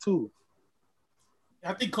in that too.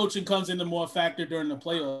 I think coaching comes into more factor during the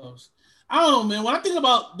playoffs. I don't know, man. When I think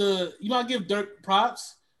about I give Dirk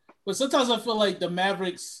props, but sometimes I feel like the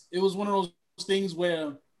Mavericks, it was one of those things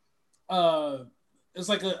where it's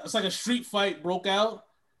like a street fight broke out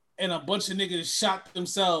and a bunch of niggas shot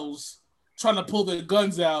themselves trying to pull their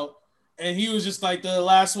guns out. And he was just like the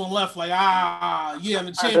last one left, like, I'm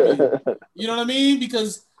the champion. You know what I mean?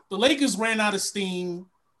 Because the Lakers ran out of steam.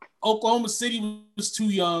 Oklahoma City was too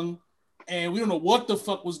young. And we don't know what the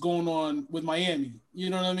fuck was going on with Miami.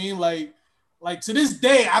 You know what I mean? Like to this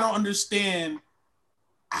day, I don't understand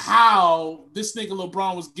how this nigga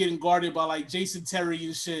LeBron was getting guarded by like Jason Terry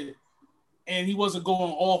and shit. And he wasn't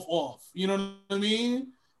going off. You know what I mean?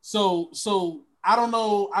 So I don't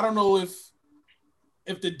know if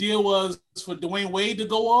the deal was for Dwayne Wade to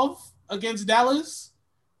go off against Dallas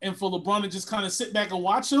and for LeBron to just kind of sit back and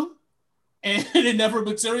watch him and it never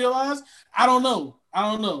materialized. I don't know.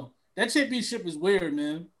 That championship is weird,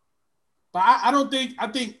 man. But I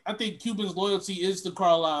think Cuban's loyalty is to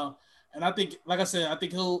Carlisle. And I think, like I said, I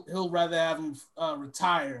think he'll rather have him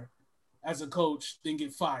retire as a coach than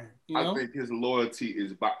get fired. You know? I think his loyalty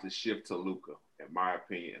is about to shift to Luka, in my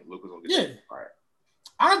opinion. Luka's gonna get fired.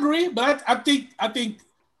 I agree, but I think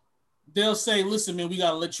they'll say, listen, man, we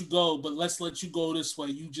gotta let you go, but let's let you go this way.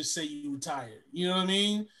 You just say you retired. You know what I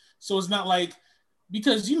mean? So it's not like,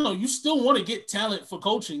 because you still want to get talent for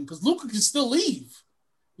coaching because Luka can still leave.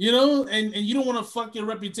 And you don't want to fuck your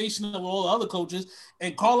reputation of all the other coaches.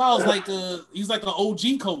 And Carlisle's he's like an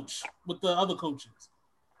OG coach with the other coaches.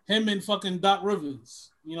 Him and fucking Doc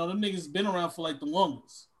Rivers. Them niggas been around for like the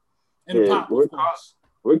longest. And the Pop, of course.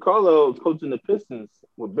 Rick Carlisle was coaching the Pistons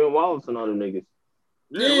with Ben Wallace and all them niggas.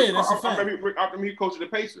 Yeah, that's a fact. I remember he coached the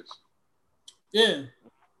Pacers. Yeah.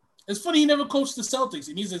 It's funny he never coached the Celtics,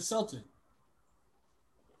 and he's a Celtic.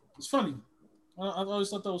 It's funny. I always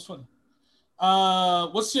thought that was funny.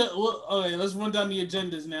 Okay, let's run down the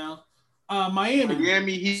agendas now.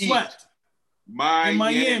 Miami Heat. Swept.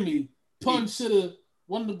 Miami. Pun should have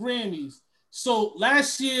won the Grammys. So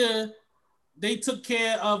last year, they took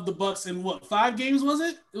care of the Bucks in 5 games, was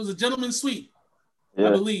it? It was a gentleman's sweep,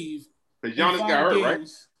 I believe. Because Giannis got hurt, right?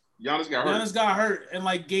 Giannis got hurt in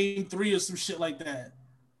like game 3 or some shit like that.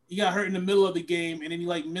 He got hurt in the middle of the game, and then he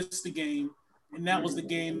missed the game. And that was the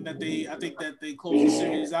game that they closed the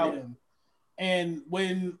series out in. And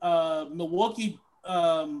when Milwaukee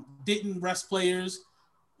didn't rest players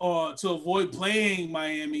or to avoid playing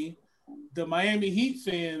Miami, the Miami Heat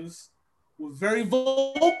fans were very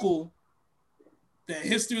vocal that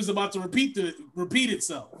history was about to repeat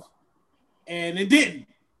itself. And it didn't.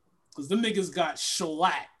 Because them niggas got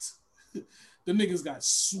shellacked. Them niggas got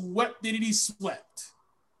swept.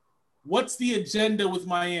 What's the agenda with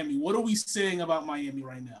Miami? What are we saying about Miami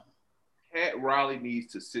right now? Pat Riley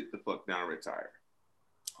needs to sit the fuck down and retire.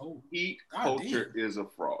 Oh, Heat culture is a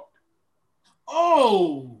fraud.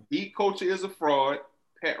 Oh, Heat culture is a fraud.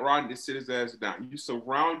 Pat Riley needs to sit his ass down.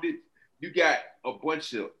 You got a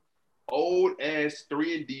bunch of old ass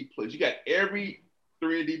 3-and-D players. You got every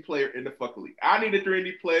 3-and-D player in the fucking league. I need a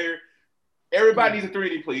 3-and-D player. Everybody needs a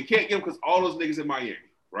 3D player. You can't get them because all those niggas in Miami,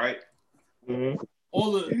 right?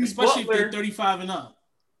 Mm-hmm. Especially Butler, if they're 35 and up.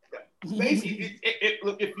 Basically,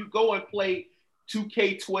 look, if you go and play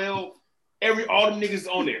 2K12, all them niggas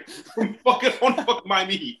on there. fucking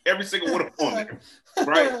Miami Heat. Every single one of them on there.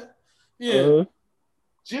 Right? Yeah. Uh-huh.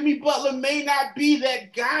 Jimmy Butler may not be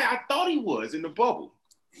that guy I thought he was in the bubble.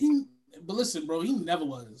 But listen, bro, he never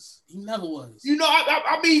was. He never was. You know,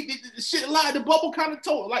 I mean, the shit lied. The bubble kind of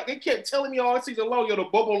told. Like, they kept telling me all season long, yo, the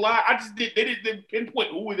bubble lied. They didn't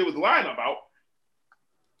pinpoint who they was lying about.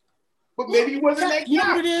 But maybe he wasn't that guy. You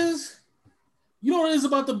know what it is? You know what it is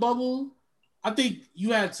about the bubble? I think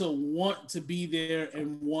you had to want to be there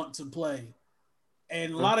and want to play.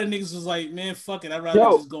 And a lot of niggas was like, man, fuck it. I'd rather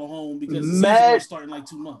just go home because the season was starting like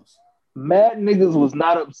 2 months. Mad niggas was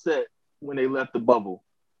not upset when they left the bubble.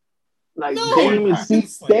 Like, Dame and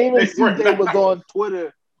CJ was on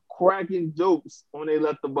Twitter cracking jokes when they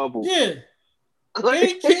left the bubble. Yeah. They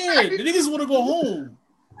didn't care. The niggas want to go home.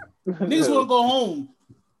 Niggas want to go home.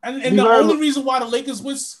 And the only reason why the Lakers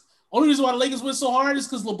went so hard is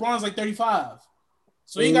because LeBron's like 35.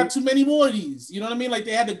 So he ain't got too many more of these. You know what I mean? Like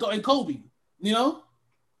they had to go, and Kobe, you know?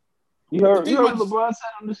 You heard LeBron said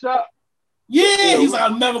on the shop? Yeah, he's like,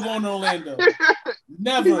 I'm never going to Orlando.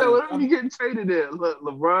 Never. He's like, whatever you getting traded there. Look,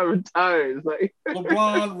 LeBron retires. Like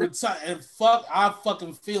LeBron retired. And I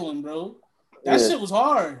fucking feel him, bro. That shit was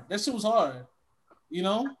hard. You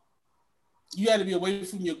know? You had to be away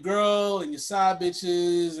from your girl and your side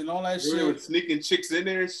bitches and all that shit. With sneaking chicks in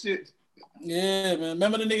there and shit. Yeah, man.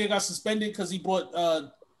 Remember the nigga got suspended because he bought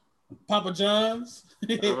Papa John's?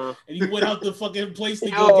 And he went out the fucking place to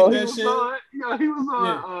go get that shit. He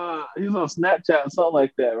was on Snapchat or something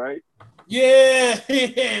like that, right? Yeah.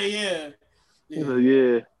 He's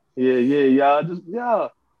like,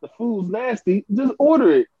 y'all. The food's nasty. Just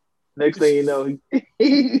order it. Next thing you know,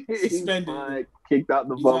 he suspended, kicked out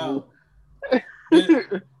the bubble.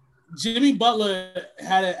 Jimmy Butler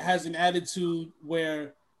has an attitude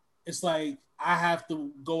where it's like I have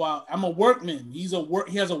to go out. I'm a workman. He has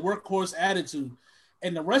a workhorse attitude.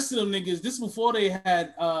 And the rest of them niggas, this is before they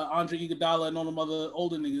had Andre Iguodala and all them other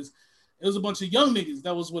older niggas. It was a bunch of young niggas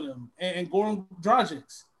that was with him and Goran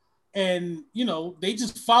Dragic. And, you know, they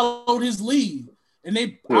just followed his lead and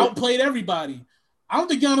they outplayed everybody. I don't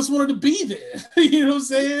think Giannis wanted to be there. You know what I'm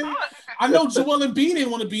saying? I know Joel Embiid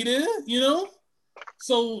didn't want to be there, you know?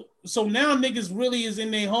 So now niggas really is in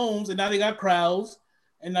their homes and now they got crowds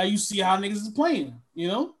and now you see how niggas is playing, you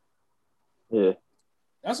know? Yeah.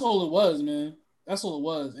 That's all it was, man. That's all it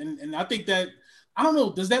was. And I think that, I don't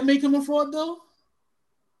know, does that make him a fraud though?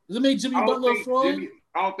 Does it make Jimmy Butler a fraud?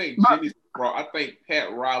 I don't think Jimmy's a fraud. I think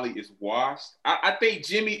Pat Riley is washed. I think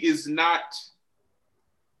Jimmy is not.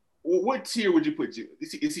 What tier would you put Jimmy?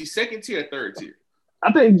 Is he second tier or third tier?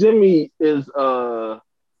 I think Jimmy is a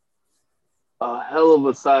hell of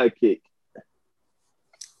a sidekick.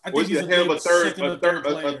 I think he's a hell of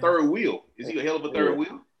a third wheel. Is he a hell of a third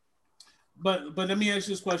wheel? But let me ask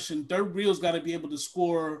you this question: third wheel's got to be able to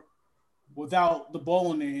score without the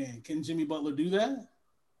ball in their hand. Can Jimmy Butler do that?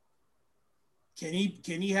 Can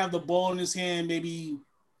he have the ball in his hand maybe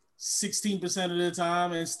 16% of the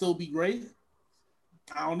time and still be great?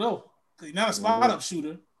 I don't know. He's not a spot up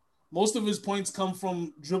shooter. Most of his points come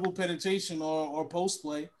from dribble penetration or post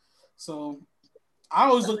play. So I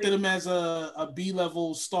always looked at him as a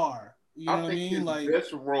B-level star. You know what I mean? His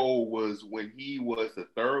best role was when he was the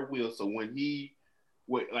third wheel. So when he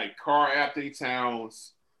with like Karl-Anthony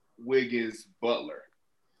Towns, Wiggins, Butler.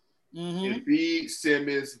 Embiid,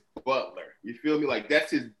 Simmons, Butler. You feel me? Like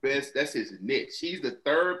that's his best. That's his niche. He's the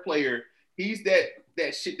third player. He's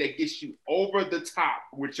that shit that gets you over the top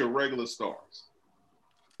with your regular stars.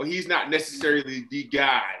 But he's not necessarily the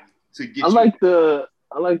guy to get. I like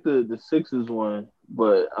the Sixers one,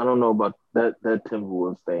 but I don't know about that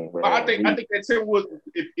Timberwolves thing. Man. I think that Timberwolves.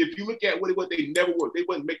 If you look at what they never were, they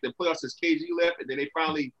wouldn't make the playoffs since KG left, and then they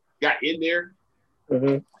finally got in there. Mm-hmm.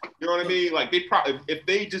 You know what I mean? Like they probably, if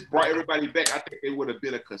they just brought everybody back, I think they would have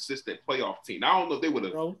been a consistent playoff team. I don't know if they would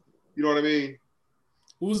have. You know what I mean?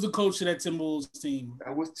 Who was the coach of that Timberwolves team?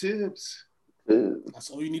 That was Tibbs. That's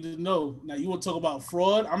all you need to know. Now you want to talk about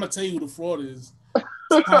fraud? I'm gonna tell you who the fraud is.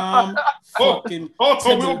 Tom fucking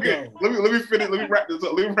Thibodeau. Let me finish. Let me wrap this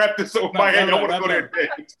up. Let me wrap this up with Miami. I want to go there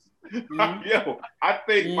next. Yo, I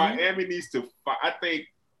think Miami needs to. I think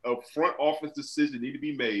a front office decision need to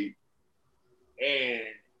be made. And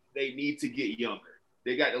they need to get younger.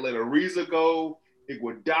 They got to let Ariza go,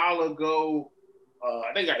 Iguodala go.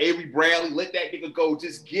 I think got Avery Bradley. Let that nigga go.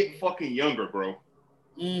 Just get fucking younger, bro.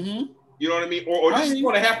 Mm-hmm. You know what I mean? Or just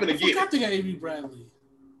want to happen again. I forgot they got Avery Bradley.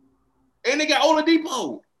 And they got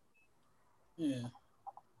Oladipo. Yeah.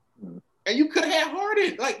 And you could have had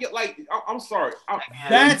Harden. I'm sorry.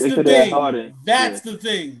 That's the thing. That's the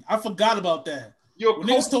thing. I forgot about that. When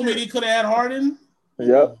niggas told me they could have had Harden.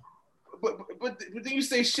 Yep. But then you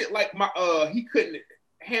say shit like he couldn't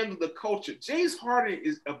handle the culture. James Harden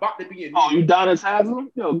is about to be in. Oh, Udonis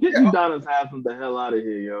Haslem? Yo, get Udonis Haslem the hell out of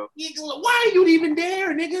here, yo. Why are you even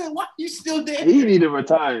there, nigga? Why you still there? He need to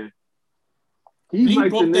retire. He's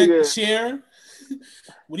like broke the nigga. That chair.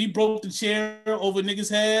 When he broke the chair over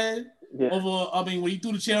niggas' head. Yeah. When he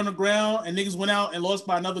threw the chair on the ground and niggas went out and lost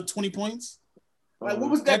by another 20 points. Like, what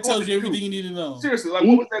was that? That tells you everything you need to know. Seriously, what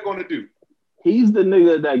was that going to do? He's the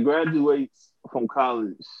nigga that graduates from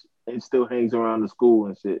college and still hangs around the school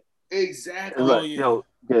and shit. Exactly. Like, yo,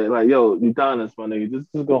 Udonis, my nigga,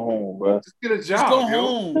 just go home, bro. Just get a job. Just go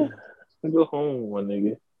home. Just go home, my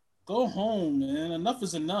nigga. Go home, man. Enough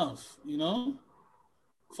is enough. You know.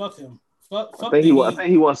 Fuck him. I think he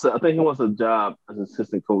wants a job as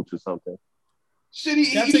assistant coach or something. Shit,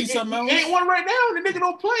 he ain't one right now. The nigga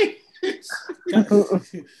don't play.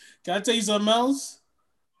 Can I tell you something else?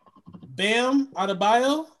 Bam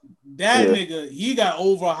Adebayo, that nigga, he got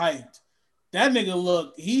overhyped. That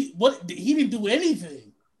nigga he didn't do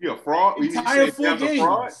anything. He a fraud? Entire 4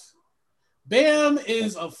 games. Bam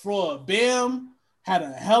is a fraud. Bam had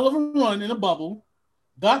a hell of a run in a bubble,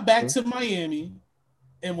 got back to Miami,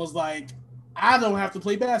 and was like, I don't have to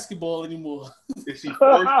play basketball anymore. Is he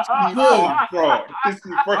first team all fraud? Is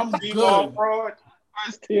he first team all fraud?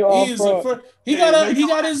 First team all fraud. He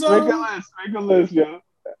got his Make a list, yo.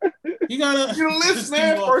 He got a list,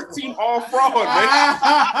 man. First team all fraud,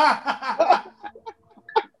 man.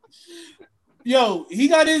 Yo, he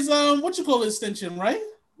got his extension, right?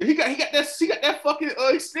 He got that fucking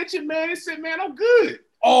extension, man. He said, man, I'm good.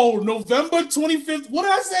 Oh, November 25th. What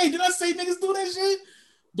did I say? Did I say niggas do that shit?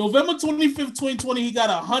 November 25th, 2020, he got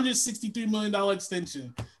a $163 million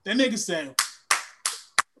extension. That nigga said,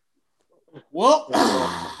 well,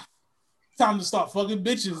 time to start fucking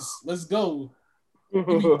bitches. Let's go. Give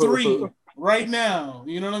me 3 right now.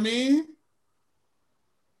 You know what I mean?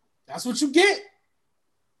 That's what you get.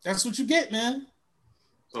 That's what you get, man.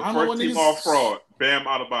 So first team all fraud. Bam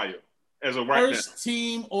Adebayo. As of right now. First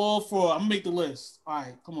team all fraud. I'm going to make the list. All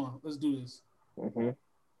right, come on. Let's do this. Mm-hmm.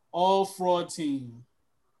 All fraud team.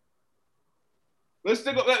 Let's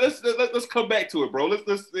come back to it, bro. Let's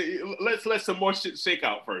let some more shit shake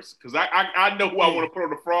out first, because I know who I want to put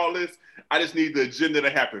on the fraud list. I just need the agenda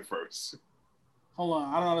to happen first. Hold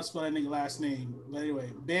on, I don't know how to spell that nigga last name, but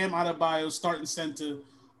anyway, Bam Adebayo, starting center,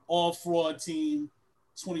 all fraud team,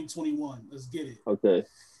 2021. Let's get it. Okay.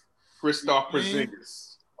 Kristaps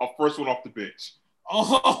Porzingis, our first one off the bench.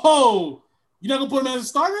 Oh. You're not gonna put him as a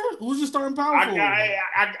starter? Who's your starting power forward?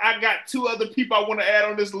 I got 2 other people I want to add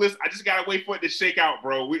on this list. I just gotta wait for it to shake out,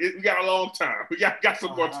 bro. We got a long time. We got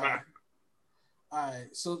some more time. All right,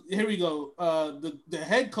 so here we go. The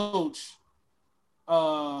head coach,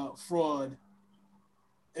 fraud,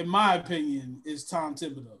 in my opinion, is Tom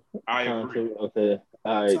Thibodeau. I agree. Okay,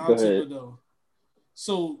 all right, go ahead. Thibodeau.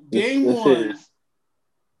 So Game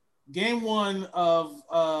one of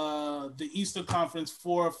the Eastern Conference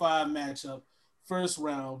 4 or 5 matchup, first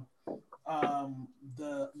round,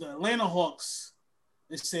 the Atlanta Hawks,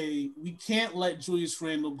 they say, we can't let Julius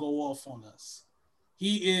Randle go off on us.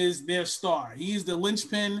 He is their star. He is the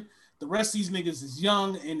linchpin. The rest of these niggas is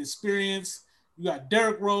young and experienced. You got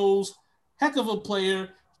Derrick Rose, heck of a player,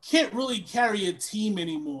 can't really carry a team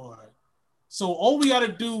anymore. So all we got to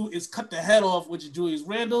do is cut the head off with Julius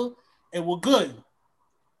Randle, and we're good.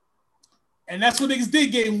 And that's what niggas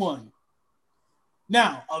did game 1.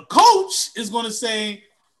 Now, a coach is going to say,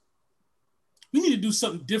 we need to do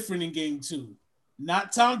something different in game 2.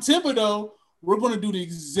 Not Tom Thibodeau. We're going to do the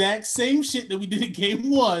exact same shit that we did in game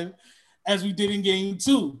 1 as we did in game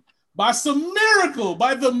 2. By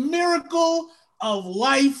the miracle of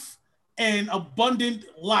life and abundant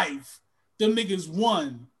life, them niggas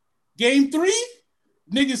won. Game 3,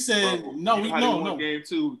 niggas said, no. Game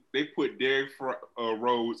 2, they put Derrick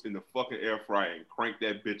Rose in the fucking air fryer and cranked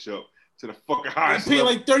that bitch up to the fucking highest level.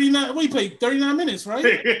 Like 39. He played 39 minutes, right?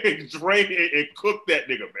 Drain it and cook that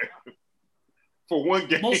nigga, man. For one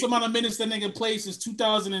game. Most amount of minutes that nigga played since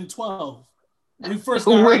 2012. When he first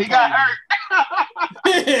got hurt. He got hurt.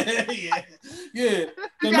 Yeah.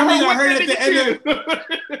 Remember he got hurt at the end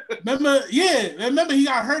of. Remember he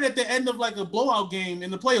got hurt at the end of like a blowout game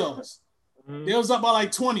in the playoffs. They was up by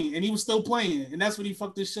like 20 and he was still playing, and that's when he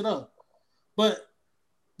fucked this shit up. But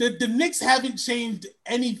the Knicks haven't changed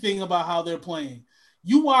anything about how they're playing.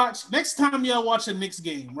 You watch, next time y'all watch a Knicks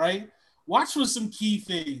game, right? Watch for some key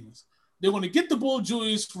things. They're going to get the ball,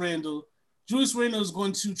 Julius Randle. Julius Randle is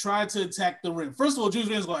going to try to attack the rim. First of all, Julius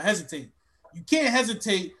Randle is going to hesitate. You can't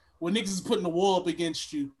hesitate when niggas is putting the wall up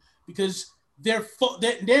against you because they're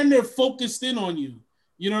focused in on you.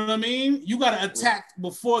 You know what I mean? You got to attack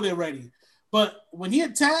before they're ready. But when he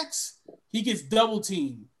attacks, he gets double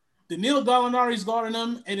teamed. Danilo Gallinari's guarding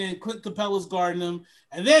him, and then Clint Capella's guarding him.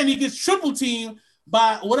 And then he gets triple teamed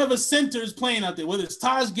by whatever center is playing out there, whether it's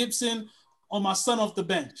Taj Gibson or my son off the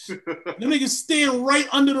bench. Them niggas stand right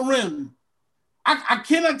under the rim. I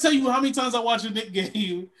cannot tell you how many times I watch a Knick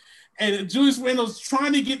game, and Julius Randle's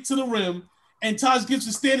trying to get to the rim, and Taj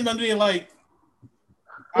Gibson standing under there like,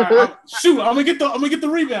 all right, shoot, I'm gonna get the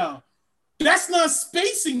rebound. That's not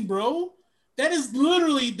spacing, bro. That is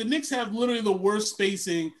literally the Knicks have literally the worst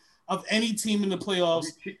spacing of any team in the playoffs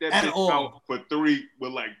at all. Out for 3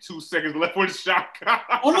 with like 2 seconds left on the shot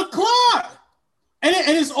on the clock, and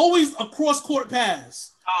it's always a cross court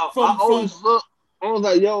pass. I was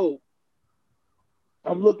like, yo,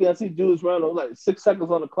 I'm looking. I see Julius Randle like 6 seconds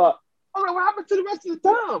on the clock. I'm like, what happened to the rest of the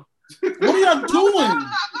time? What are y'all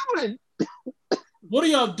doing? What are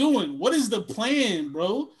y'all doing? What is the plan,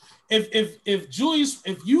 bro? If Julius,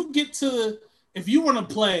 if you want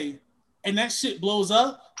to play and that shit blows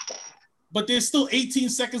up, but there's still 18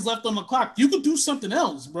 seconds left on the clock, you could do something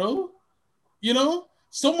else, bro. You know,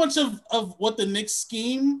 so much of what the Knicks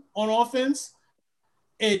scheme on offense,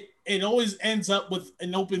 it always ends up with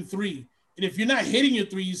an open three. And if you're not hitting your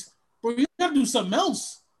threes, bro, you gotta do something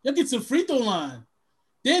else. You gotta get to the free throw line.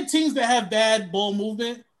 There are teams that have bad ball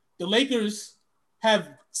movement. The Lakers have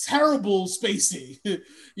terrible spacing.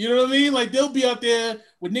 You know what I mean? Like, they'll be out there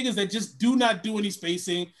with niggas that just do not do any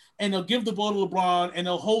spacing, and they'll give the ball to LeBron, and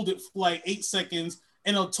they'll hold it for like 8 seconds,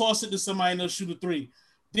 and they'll toss it to somebody, and they'll shoot a three.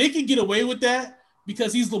 They can get away with that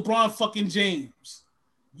because he's LeBron fucking James.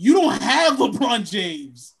 You don't have LeBron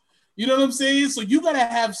James. You know what I'm saying? So you got to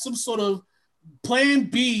have some sort of plan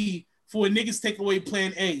B for when niggas take away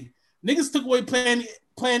plan A. Niggas took away plan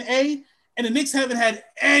A, and the Knicks haven't had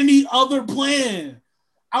any other plan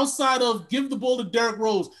outside of give the ball to Derrick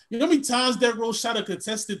Rose. You know how many times Derrick Rose shot a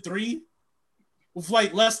contested three with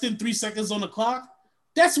like less than 3 seconds on the clock?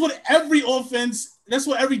 That's what every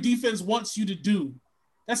defense wants you to do.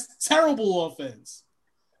 That's terrible offense.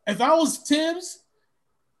 If I was Tibbs,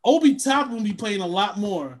 Obi Toppin would be playing a lot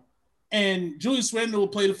more, and Julius Randle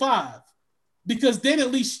would play the 5, because then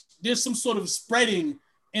at least there's some sort of spreading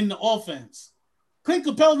in the offense. Clint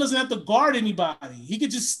Capella doesn't have to guard anybody. He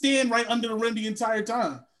could just stand right under the rim the entire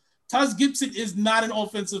time. Taj Gibson is not an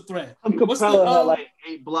offensive threat. Capella had like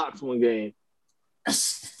 8 blocks one game.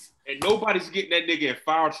 And nobody's getting that nigga in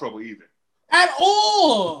foul trouble either. At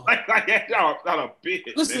all. Like not a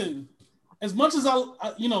bit. Listen, man. As much as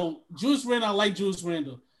Julius Randle, I like Julius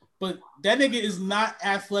Randle, but that nigga is not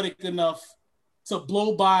athletic enough to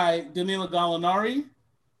blow by Danilo Gallinari,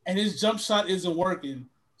 and his jump shot isn't working.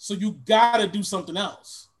 So you gotta do something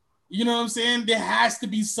else. You know what I'm saying? There has to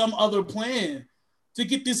be some other plan to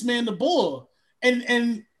get this man the ball.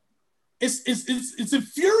 And it's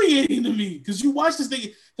infuriating to me because you watch this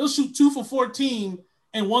nigga, he'll shoot 2 for 14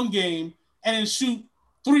 in one game and then shoot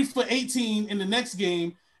 3 for 18 in the next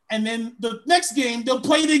game. And then the next game, they'll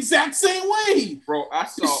play the exact same way. Bro, I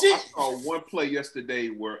saw one play yesterday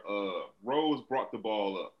where Rose brought the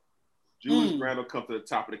ball up. Julius Randle comes to the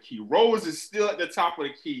top of the key. Rose is still at the top of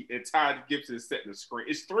the key, and Ty Gibson is setting the screen.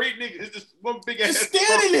 It's 3 niggas. It's just one big ass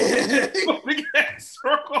standing there. One big ass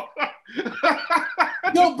circle.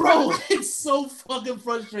 Yo, bro, it's so fucking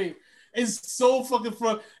frustrating. It's so fucking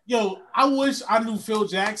frustrating. Yo, I wish I knew Phil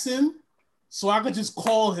Jackson so I could just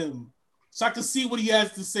call him so I could see what he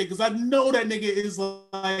has to say, because I know that nigga is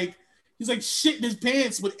like, he's like shitting his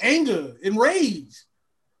pants with anger and rage.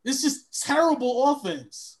 It's just terrible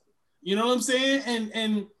offense. You know what I'm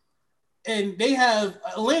saying? And they have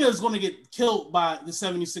Atlanta is going to get killed by the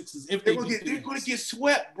 76ers if they're going to get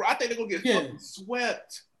swept, bro. I think they're going to get fucking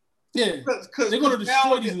swept. Yeah, because they're going to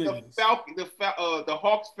destroy these niggas. The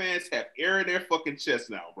Hawks fans have air in their fucking chest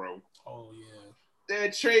now, bro. Oh yeah.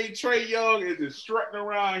 That Trae Young is just strutting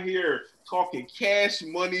around here talking cash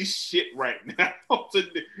money shit right now.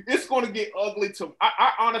 It's going to get ugly.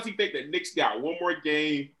 I honestly think that Knicks got one more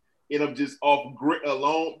game. And I'm just off grit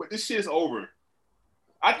alone, but this shit is over.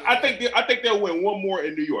 I think they'll win one more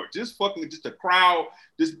in New York. Just the crowd,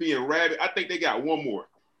 just being rabid. I think they got one more.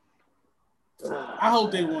 I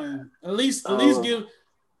hope they win. At least give.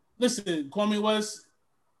 Listen, Kwame West,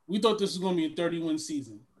 we thought this was gonna be a 30-win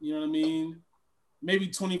season. You know what I mean? Maybe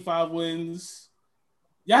 25 wins.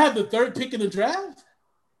 Y'all have the 3rd pick in the draft.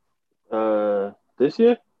 This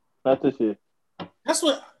year? Not this year. That's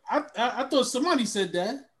what I thought. Somebody said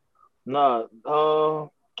that. Nah,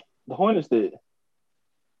 The Hornets did.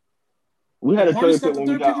 We had The a Hornets third pick got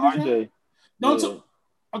the when we third pick got of the draft. RJ. No, Yeah.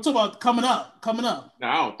 I'm talking about coming up. No,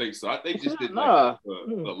 I don't think so. I think they just did Nah.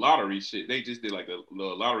 the lottery shit. They just did like the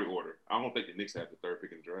lottery order. I don't think the Knicks had the third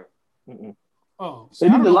pick in the draft. Mm-mm. Oh, They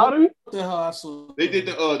did the lottery? What the hell I saw? They did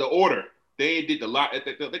the order. They did the lot. I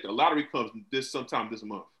think the lottery comes sometime this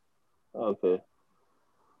month. Okay.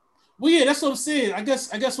 Well, yeah, that's what I'm saying. I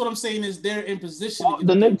guess what I'm saying is they're in position. Well,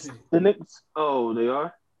 the Knicks. Oh, they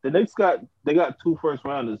are. The Knicks got 2 first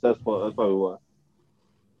rounders. That's probably why.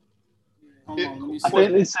 Hold on, let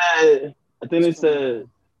me see. I think they said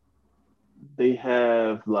they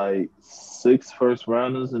have like 6 first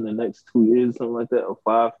rounders in the next 2 years, something like that, or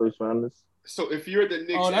 5 first rounders. So if you're the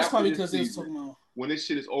Knicks, that's probably because they was talking about when this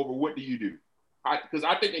shit is over, what do you do? Because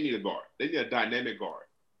I think they need a guard. They need a dynamic guard.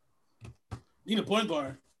 Need a point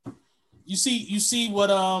guard. You see what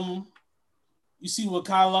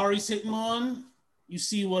Kyle Lowry's hitting on. You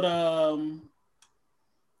see what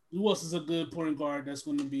who else is a good point guard that's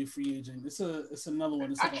going to be a free agent? It's another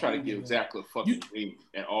one. I try to give Zach a fucking dream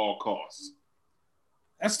at all costs.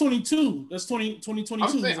 That's 22. That's 2022.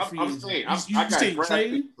 I'm saying, I got draft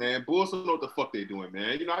picks, man. Bulls don't know what the fuck they're doing,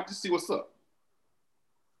 man. You know, I just see what's up.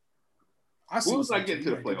 Bulls not getting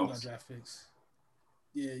to the playoffs. Draft picks.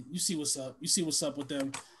 Yeah, you see what's up. You see what's up with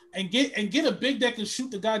them, and get a big that can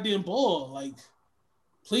shoot the goddamn ball. Like,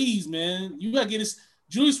 please, man, you gotta get this.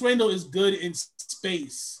 Julius Randle is good in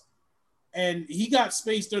space, and he got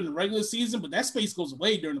space during the regular season, but that space goes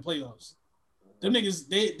away during the playoffs. Them niggas,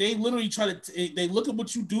 they literally try to they look at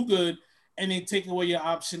what you do good, and they take away your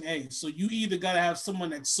option A. So you either gotta have someone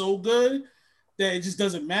that's so good that it just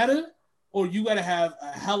doesn't matter, or you gotta have a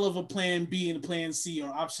hell of a plan B and a plan C, or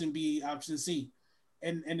option B, option C.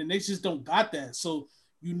 And the Knicks just don't got that. So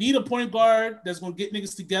you need a point guard that's going to get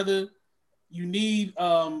niggas together. You need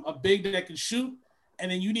a big that can shoot. And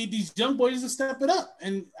then you need these young boys to step it up.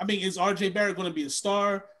 And, I mean, is RJ Barrett going to be a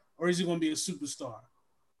star or is he going to be a superstar?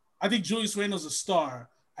 I think Julius Randle's a star.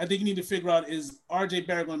 I think you need to figure out, is RJ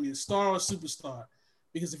Barrett going to be a star or a superstar?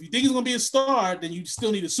 Because if you think he's going to be a star, then you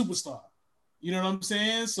still need a superstar. You know what I'm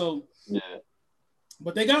saying? So, yeah.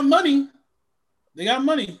 But they got money. They got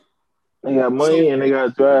money. And they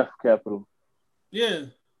got draft capital. Yeah.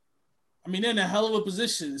 I mean, they're in a hell of a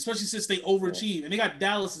position, especially since they overachieved. And they got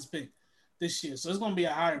Dallas's pick this year. So it's going to be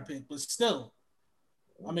a higher pick. But still,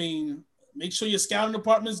 I mean, make sure your scouting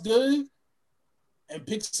department's good and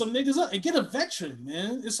pick some niggas up. And get a veteran,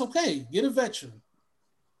 man. It's okay. Get a veteran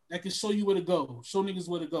that can show you where to go. Show niggas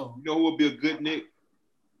where to go. You know who will be a good Nick?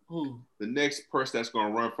 Who? The next person that's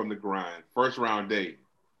going to run from the grind. First round day.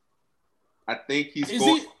 I think he's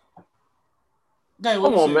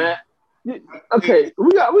Come on, man. Okay,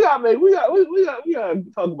 we gotta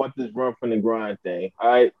talk about this run from the grind thing. All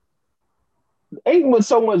right, ain't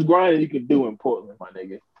so much grinding you can do in Portland, my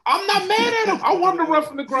nigga. I'm not mad at him. I want him to run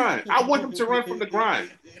from the grind. I want him to run from the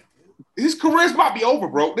grind. His career's about to be over,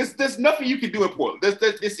 bro. There's nothing you can do in Portland.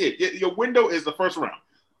 That's it. Your window is the first round,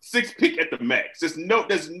 6th pick at the max. There's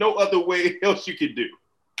no other way else you can do.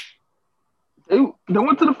 They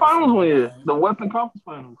went to the finals one year, the Western Conference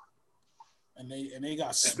Finals. And they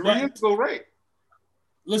got swept. 3 years ago, right?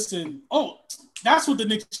 Listen, that's what the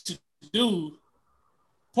Knicks should do.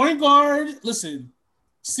 Point guard, listen,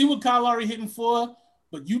 see what Kyle Lowry hitting for,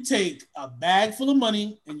 but you take a bag full of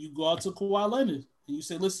money and you go out to Kawhi Leonard and you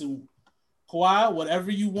say, listen, Kawhi,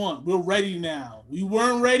 whatever you want, we're ready now. We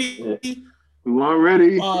weren't ready. Yeah. We weren't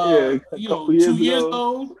ready. 2 years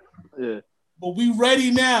ago. Yeah. But we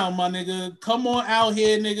ready now, my nigga. Come on out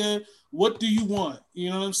here, nigga. What do you want?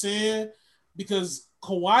 You know what I'm saying? Because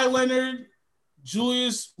Kawhi Leonard,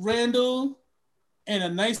 Julius Randle, and a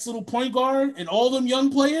nice little point guard, and all them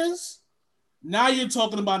young players, now you're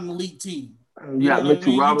talking about an elite team. You know what I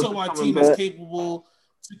mean? You're talking about a team that's capable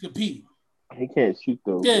to compete. He can't shoot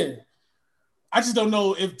though. Yeah. I just don't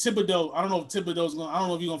know if Thibodeau, I don't know if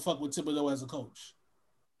you're going to fuck with Thibodeau as a coach.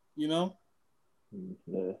 You know?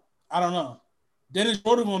 Yeah. I don't know. Dennis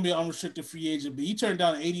Schroeder going to be an unrestricted free agent, but he turned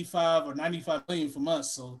down 85 or 95 million from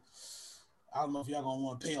us, so I don't know if y'all gonna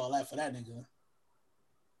want to pay all that for that nigga.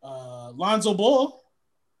 Lonzo Ball,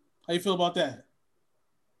 how you feel about that?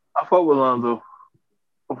 I fuck with Lonzo.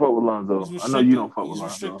 I know you don't fuck with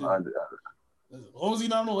Lonzo. As long as he's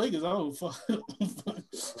not on the Lakers, I don't fuck.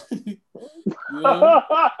 You know?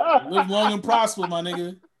 Live long and prosper, my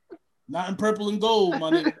nigga. Not in purple and gold,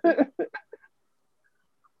 my nigga.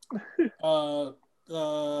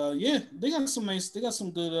 Yeah, they got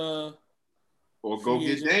some good. Or go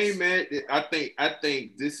get Dame, man. I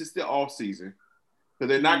think this is the off season because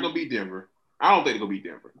they're not gonna beat Denver. I don't think they're gonna beat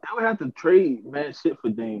Denver. I would have to trade mad shit for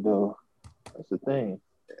Dame though. That's the thing.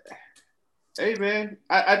 Hey man,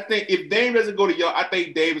 I think if Dame doesn't go to y'all, I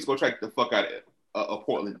think Dame is gonna try to get the fuck out of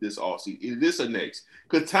Portland this offseason. Is this or next?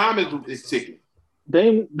 Because time is ticking.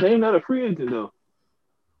 Dame not a free agent though.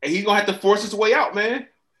 And he's gonna have to force his way out, man.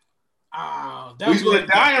 He's gonna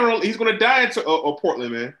die into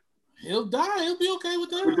Portland, man. He'll die. He'll be okay with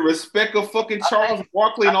that. With the respect of fucking Charles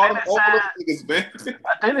Barkley and all those niggas, man.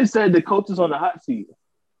 I think they said the coach is on the hot seat.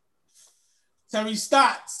 Terry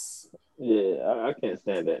Stotts. Yeah, I can't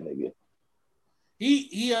stand that nigga.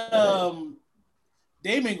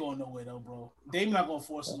 Dame ain't going nowhere though, bro. Dame not gonna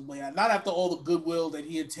force his way out. Not after all the goodwill that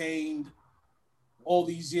he attained all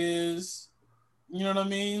these years. You know what I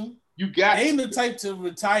mean? You got Dame the type to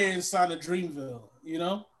retire and sign a Dreamville, you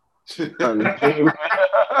know? But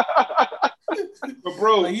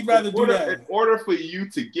bro, like he'd rather do that. In order for you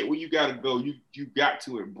to get where you gotta go, you got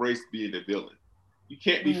to embrace being the villain. You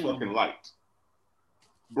can't be fucking light.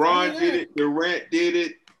 Bron did it, Durant did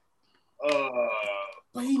it, Kawhi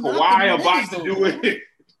about to do it.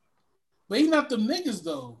 But he not them niggas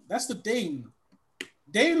though. That's the thing.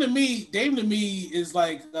 Dame to me is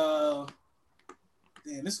like damn,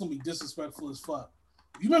 this is gonna be disrespectful as fuck.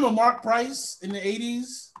 You remember Mark Price in the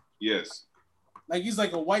 80s? Yes. Like he's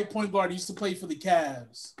like a white point guard. He used to play for the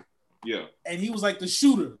Cavs. Yeah. And he was like the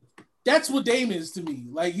shooter. That's what Dame is to me.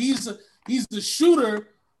 Like he's the shooter,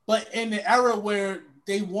 but in the era where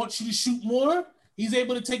they want you to shoot more, he's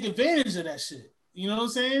able to take advantage of that shit. You know what I'm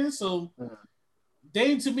saying? So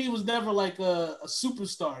Dame to me was never like a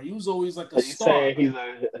superstar. He was always like a star. Saying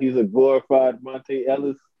he's a glorified Monte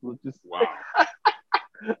Ellis. Wow.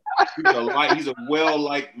 He's a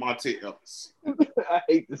well-liked Monte Ellis. I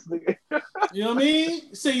hate this nigga. You know what I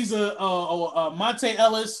mean? Say he's a Monte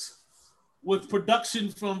Ellis with production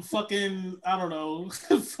from fucking, I don't know,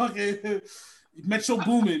 fucking Metro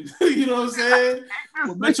Boomin. You know what I'm saying?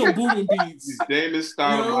 With Metro Boomin beats. Damon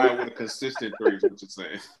Stoudemire with a consistent 3 is what you're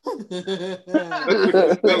saying.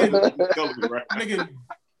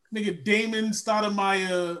 Nigga Damon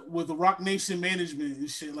Stoudemire with Rock Nation Management and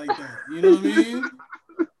shit like that. You know what I mean?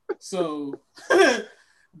 So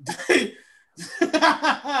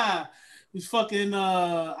he's fucking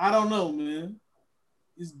I don't know, man.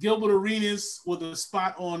 He's Gilbert Arenas with a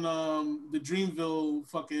spot on the Dreamville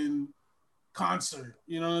fucking concert.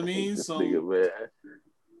 You know what I mean? So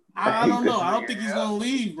I don't know. I don't think he's gonna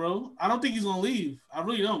leave, bro. I don't think he's gonna leave. I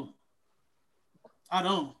really don't. I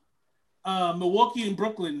don't. Milwaukee and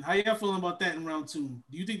Brooklyn. How y'all feeling about that in round 2?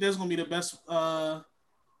 Do you think that's gonna be the best playoff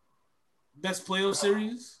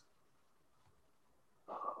series?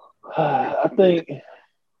 I think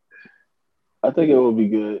it will be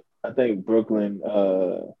good. I think Brooklyn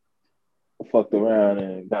fucked around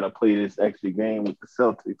and got to play this extra game with the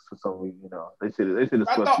Celtics for some reason. You know, they should have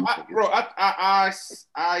swept you.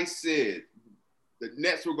 I said the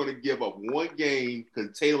Nets were going to give up one game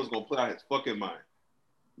because Tatum was going to play out his fucking mind.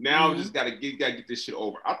 Now just got to get this shit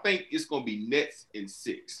over. I think it's going to be Nets in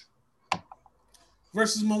 6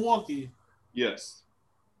 versus Milwaukee. Yes.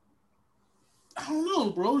 I don't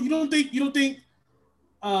know, bro. You don't think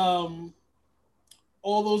all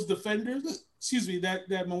those defenders,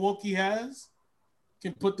 that Milwaukee has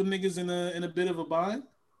can put them niggas in a bit of a bind?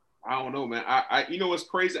 I don't know, man. I you know what's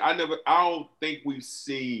crazy? I don't think we've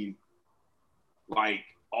seen like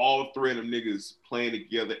all 3 of them niggas playing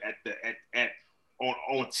together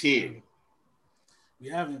on 10. We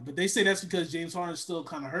haven't, but they say that's because James Harden's still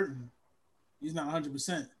kind of hurting. He's not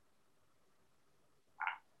 100%.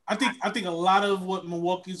 I think a lot of what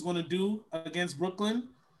Milwaukee's going to do against Brooklyn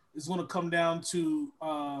is going to come down to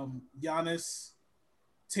Giannis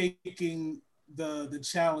taking the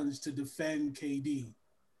challenge to defend KD.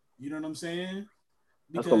 You know what I'm saying?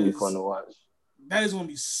 Because that's going to be fun to watch. That is going to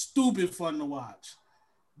be stupid fun to watch.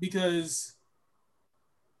 Because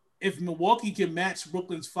if Milwaukee can match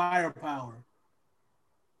Brooklyn's firepower,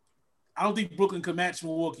 I don't think Brooklyn can match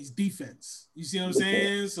Milwaukee's defense. You see what I'm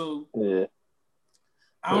saying? So yeah.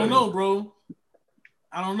 I don't know, bro.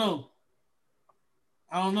 I don't know.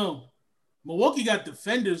 Milwaukee got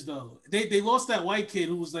defenders, though. They lost that white kid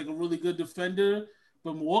who was like a really good defender,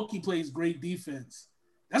 but Milwaukee plays great defense.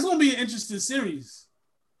 That's going to be an interesting series.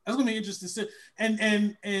 And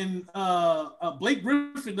Blake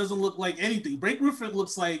Griffin doesn't look like anything. Blake Griffin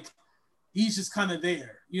looks like he's just kind of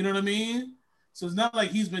there. You know what I mean? So it's not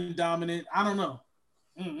like he's been dominant. I don't know.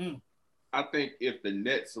 I think if the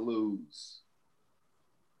Nets lose,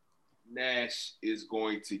 Nash is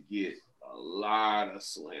going to get a lot of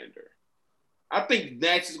slander. I think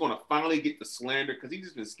Nash is going to finally get the slander because he's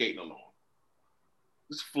just been skating along.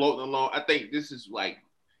 Just floating along. I think this is like,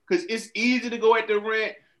 because it's easy to go at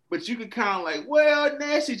Durant, but you can kind of like, well,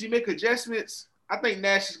 Nash, did you make adjustments? I think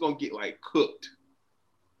Nash is gonna get like cooked.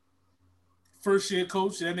 First year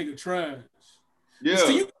coach, that nigga trash. Yeah. So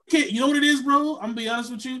you can't. You know what it is, bro? I'm gonna be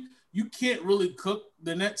honest with you. You can't really cook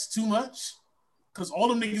the Nets too much because all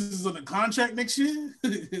them niggas is on the contract next year.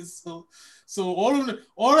 so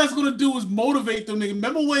all that's gonna do is motivate them niggas.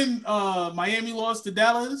 Remember when Miami lost to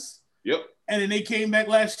Dallas? Yep. And then they came back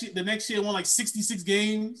last year. The next year won like 66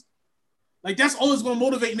 games. Like that's all it's gonna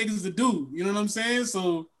motivate niggas to do. You know what I'm saying?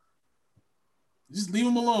 So just leave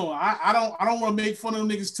them alone. I don't want to make fun of them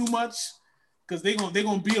niggas too much because they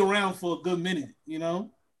gonna be around for a good minute. You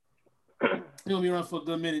know, they're gonna be around for a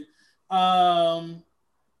good minute.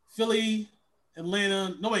 Philly,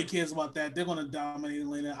 Atlanta, nobody cares about that. They're gonna dominate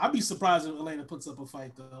Atlanta. I'd be surprised if Atlanta puts up a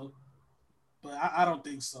fight though, but I don't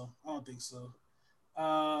think so.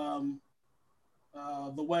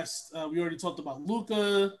 The West, we already talked about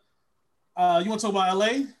Luka. You want to talk about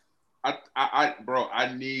LA? Bro,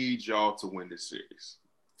 I need y'all to win this series.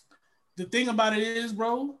 The thing about it is,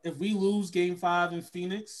 bro, if we lose Game 5 in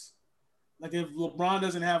Phoenix, like if LeBron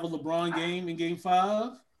doesn't have a LeBron game in Game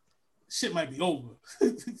 5, shit might be over.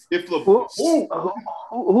 If LeBron,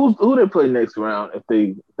 who they play next round if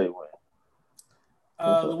they win?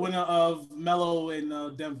 The winner of Melo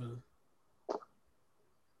and Denver.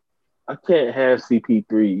 I can't have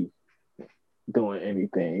CP3 doing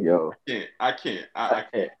anything, yo. I can't.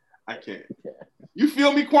 You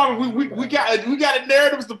feel me, Kwame? We got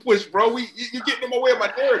narratives to push, bro. You're getting in my way of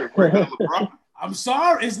my narrative right now, LeBron. I'm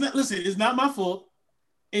sorry. It's not my fault.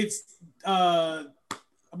 It's I'm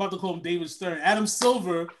about to call him David Stern. Adam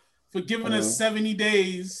Silver for giving us 70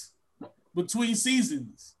 days between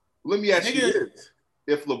seasons. Let me ask you this.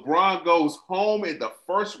 If LeBron goes home in the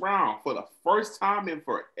first round for the first time in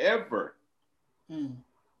forever,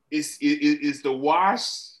 is the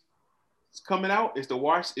wash coming out? Is the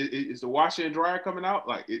washer and dryer coming out?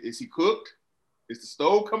 Like, is he cooked? Is the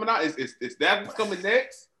stove coming out? Is that what's coming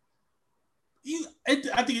next?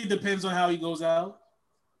 I think it depends on how he goes out.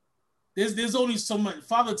 There's only so much.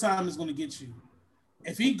 Father Time is going to get you.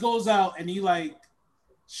 If he goes out and he like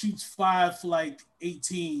shoots 5 for like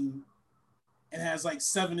 18 and has like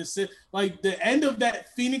 7 assists, like the end of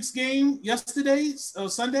that Phoenix game yesterday,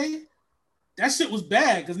 Sunday, that shit was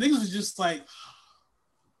bad because niggas was just like,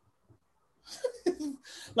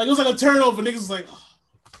 like it was like a turnover. Niggas was like,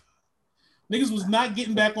 niggas was not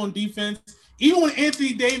getting back on defense. Even when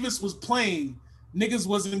Anthony Davis was playing, niggas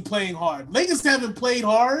wasn't playing hard. Lakers haven't played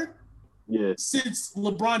hard since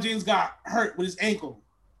LeBron James got hurt with his ankle.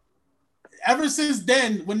 Ever since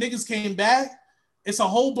then, when niggas came back, it's a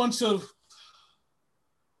whole bunch of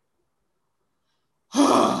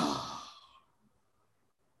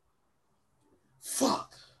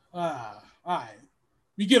fuck. All right.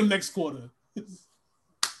 We get him next quarter.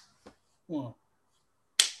 Well,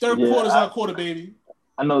 third quarter's our quarter, baby.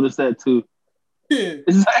 I noticed that too. Yeah.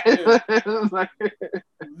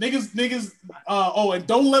 Niggas. And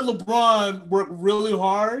don't let LeBron work really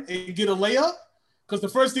hard and get a layup because the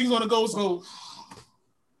first thing he's gonna go is go.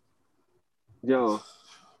 Yo,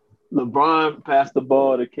 LeBron passed the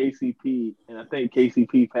ball to KCP, and I think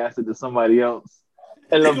KCP passed it to somebody else.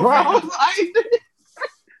 And LeBron was like,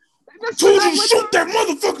 "Told you to shoot that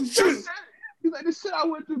motherfucking shit." He's like, "The shit I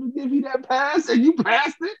went through to give you that pass, and you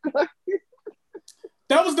passed it."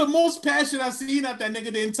 That was the most passion I've seen at that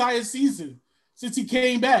nigga the entire season since he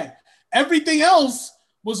came back. Everything else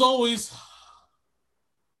was always.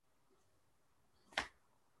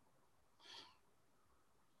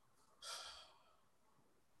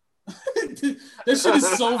 This shit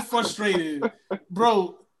is so frustrating,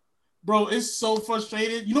 bro. It's so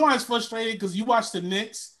frustrated. You know why it's frustrated? Because you watch the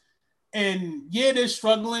Knicks, and they're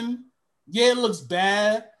struggling. Yeah, it looks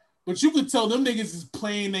bad. But you could tell them niggas is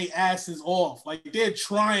playing their asses off. Like they're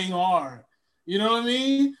trying hard. You know what I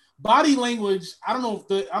mean? Body language, I don't know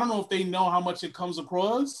if they know how much it comes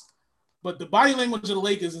across, but the body language of the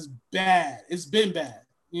Lakers is bad. It's been bad.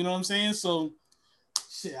 You know what I'm saying? So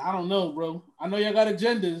shit, I don't know, bro. I know y'all got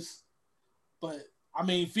agendas, but I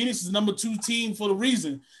mean Phoenix is number 2 team for the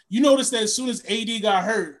reason. You notice that as soon as AD got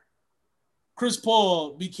hurt, Chris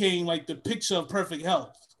Paul became like the picture of perfect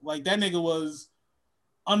health. Like that nigga was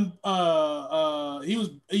he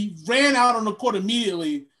ran out on the court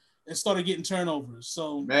immediately and started getting turnovers.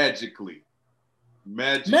 So magically.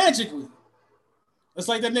 It's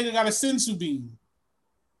like that nigga got a sensu bean.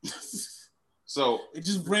 So it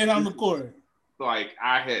just ran out on the court. Like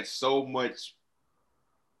I had so much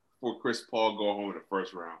for Chris Paul go home in the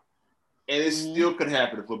first round. And it still could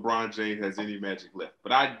happen if LeBron James has any magic left.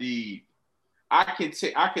 But I can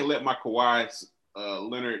let my Kawhi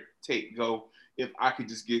Leonard take go if I could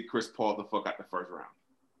just get Chris Paul the fuck out the first round.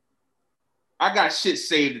 I got shit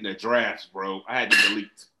saved in the drafts, bro. I had to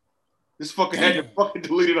delete. This fucking had to fucking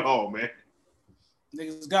delete it all, man.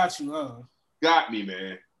 Niggas got you, huh? Got me,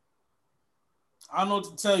 man. I don't know what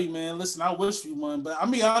to tell you, man. Listen, I wish we won, but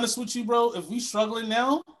I'm be honest with you, bro. If we struggling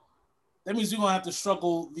now, that means we're gonna have to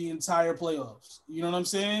struggle the entire playoffs. You know what I'm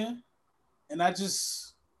saying? And I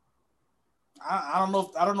don't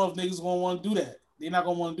know if niggas gonna want to do that. They're not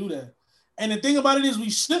gonna want to do that. And the thing about it is,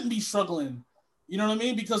 we shouldn't be struggling. You know what I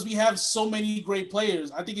mean? Because we have so many great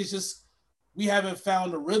players. I think it's just we haven't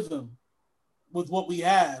found a rhythm with what we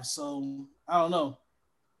have. So I don't know.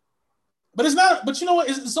 But it's not. But you know what?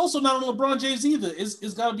 It's also not on LeBron James either.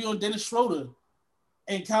 It's got to be on Dennis Schroeder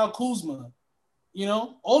and Kyle Kuzma. You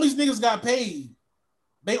know, all these niggas got paid.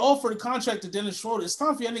 They offered a contract to Dennis Schroeder. It's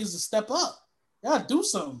time for y'all niggas to step up. Y'all do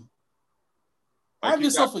something. Like have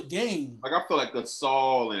yourself a game. Like I feel like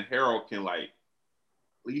Gasol and Harold can like at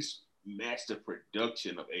least match the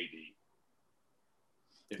production of AD.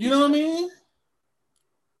 You know what I mean?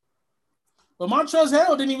 But Montrezl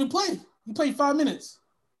Harrell didn't even play. He played 5 minutes.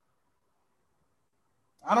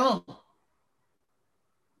 I don't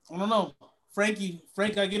know. Frank, I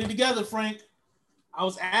get it together, Frank. I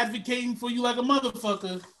was advocating for you like a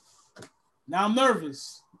motherfucker. Now I'm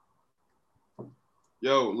nervous.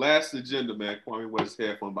 Yo, last agenda, man. Kwame West's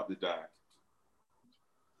headphone about to die.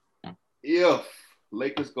 If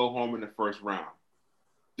Lakers go home in the first round,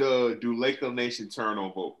 do Laker Nation turn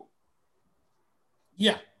on Vogel?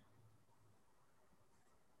 Yeah.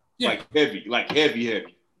 Like heavy.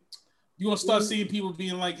 You're gonna start seeing people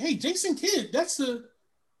being like, "Hey, Jason Kidd,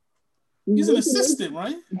 he's an assistant,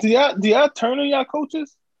 right?" Do y'all turn on y'all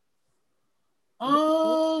coaches? We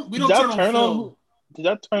don't turn on Phil. Did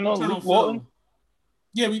y'all turn on Luke Walton?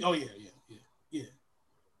 Yeah, yeah.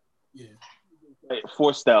 Like,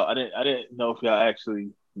 forced out. I didn't know if y'all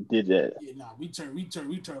actually did that. Yeah, nah, we turned like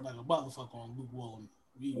a motherfucker on Luke Walton.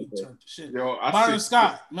 We turned the shit. Yo, Byron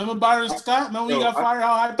Scott. Remember Byron Scott? Remember when he got fired?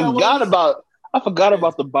 How hyped that was? I forgot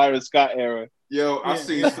about the Byron Scott era. Yo, I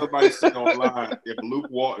seen somebody say online, if Luke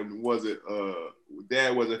Walton wasn't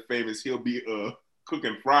dad wasn't famous, he'll be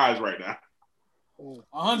cooking fries right now.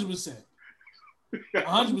 100%.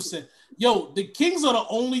 100%. Yo, the Kings are the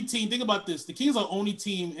only team. Think about this. The Kings are the only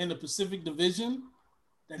team in the Pacific Division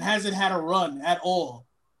that hasn't had a run at all.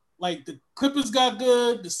 Like the Clippers got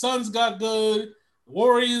good, the Suns got good, the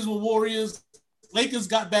Warriors were Warriors, Lakers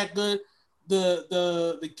got back good.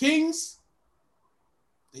 The Kings,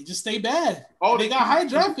 they just stay bad. They got high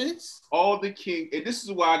draft picks. All the King, and this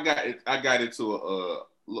is why I got into a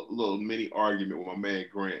little mini argument with my man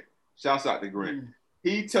Grant. Shouts out to Grant.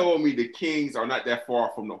 He told me the Kings are not that far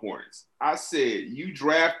from the Hornets. I said, you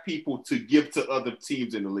draft people to give to other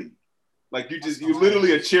teams in the league. Like you're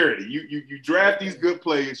literally a charity. You draft these good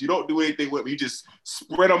players. You don't do anything with them. You just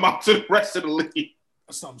spread them out to the rest of the league.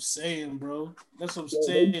 That's what I'm saying, bro. That's what I'm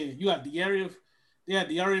saying. You got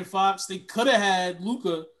De'Aaron Fox. They could have had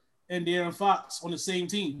Luka and De'Aaron Fox on the same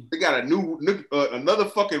team. They got another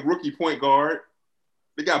fucking rookie point guard.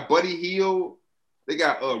 They got Buddy Hield. They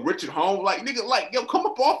got Richard Holmes. Like, nigga, like, yo, come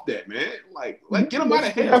up off that, man. Like get them out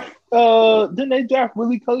of here. Didn't they draft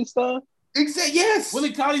Willie Cauley-Stein? Exactly. Yes.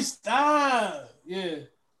 Willie Cauley-Stein. Yeah.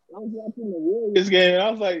 I was watching the Warriors game. I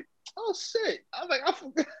was like, oh shit. I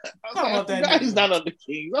forgot he's not on the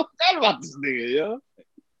Kings. I forgot about this nigga, yo.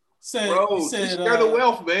 Share the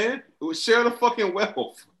wealth, man. Share the fucking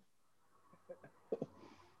wealth.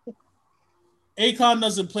 Akon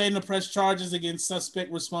doesn't plan to press charges against suspect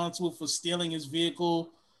responsible for stealing his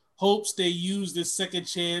vehicle. Hopes they use this second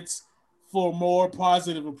chance for a more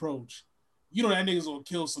positive approach. You know that nigga's gonna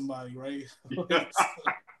kill somebody, right?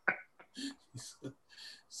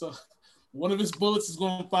 So one of his bullets is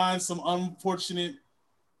gonna find some unfortunate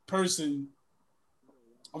person.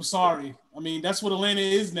 I'm sorry. I mean, that's what Atlanta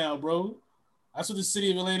is now, bro. That's what the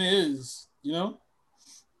city of Atlanta is, you know?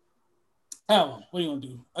 Hell, what are you gonna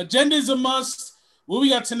do? Agenda is a must. What we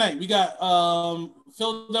got tonight? We got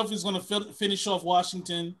Philadelphia's gonna finish off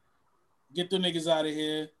Washington, get the niggas out of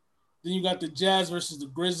here. Then you got the Jazz versus the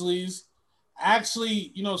Grizzlies.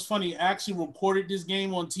 Actually, you know, it's funny. I actually recorded this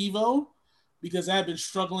game on TiVo because I had been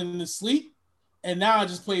struggling to sleep, and now I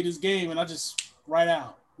just played this game and I just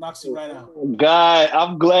knocks you right out. God,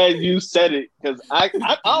 I'm glad you said it because I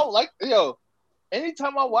don't like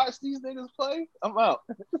anytime I watch these niggas play, I'm out.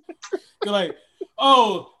 You're like,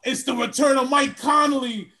 oh, it's the return of Mike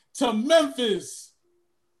Conley to Memphis.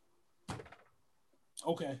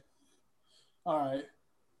 Okay. All right.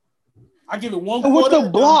 I give it one quarter. With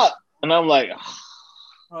the block. And I'm like,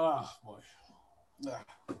 oh, boy.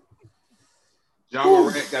 Ja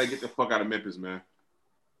Morant got to get the fuck out of Memphis, man.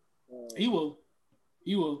 He will.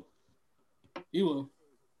 He will.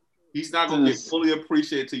 He's not gonna get fully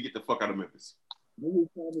appreciated till you get the fuck out of Memphis. This is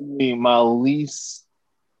probably my least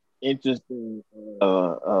interesting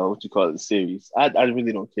what you call it series. I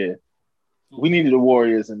really don't care. We needed the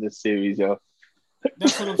Warriors in this series, yo.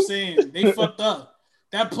 That's what I'm saying. They fucked up.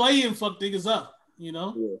 That play-in fucked niggas up, you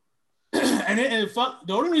know? Yeah. and the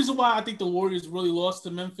only reason why I think the Warriors really lost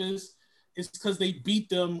to Memphis is because they beat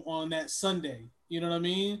them on that Sunday. You know what I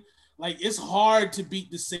mean? Like, it's hard to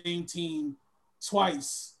beat the same team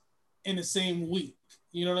twice in the same week.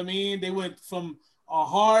 You know what I mean? They went from a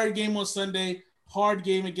hard game on Sunday, hard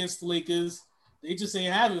game against the Lakers. They just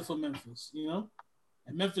ain't have it for Memphis, you know?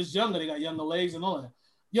 And Memphis younger, they got younger legs and all that.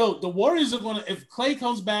 Yo, the Warriors are gonna, if Clay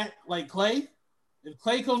comes back like Clay, if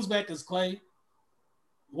Clay comes back as Clay,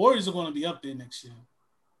 Warriors are gonna be up there next year.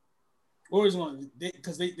 Warriors are gonna,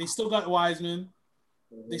 because they still got Wiseman,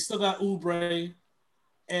 they still got Oubre,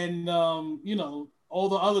 and you know, all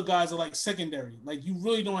the other guys are like secondary. Like, you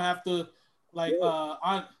really don't have to like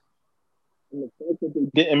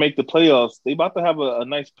didn't make the playoffs. They about to have a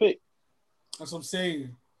nice pick. That's what I'm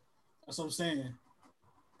saying.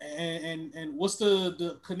 And what's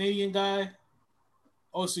the Canadian guy?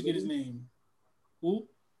 Oh, I forget his name. Who?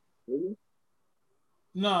 Really?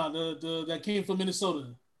 Nah, the that came from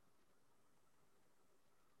Minnesota.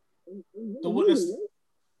 The witness.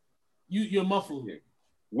 You're muffled.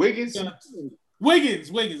 Wiggins. Wiggins.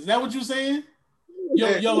 Is that what you're saying?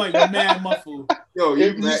 Yo, like mad muffled. Yo,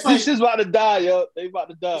 this shit's about to die, yo. They about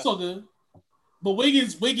to die. It's all good. But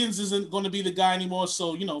Wiggins isn't going to be the guy anymore,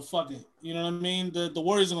 so, you know, fuck it. You know what I mean? The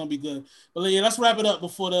Warriors are going to be good. But, yeah, let's wrap it up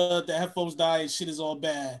before the headphones die and shit is all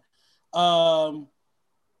bad. Yeah,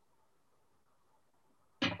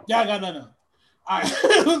 I got nothing. All right.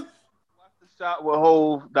 Watch the shot with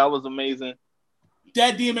Hove. That was amazing.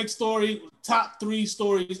 That DMX story, top 3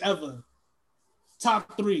 stories ever.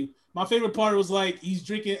 Top 3. My favorite part was, like, he's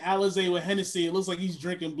drinking Alizé with Hennessy. It looks like he's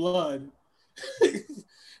drinking blood.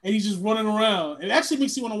 And he's just running around. It actually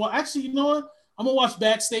makes you want to watch. Actually, you know what? I'm going to watch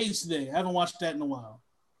Backstage today. I haven't watched that in a while.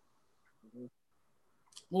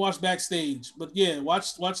 We'll watch Backstage. But, yeah,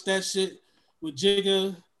 watch that shit with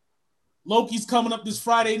Jigga. Loki's coming up this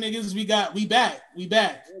Friday, niggas. We back.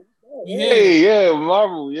 Hey, yeah,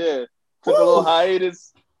 Marvel, yeah. Took a little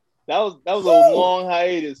hiatus. That was a long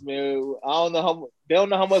hiatus, man. I don't know how much. They don't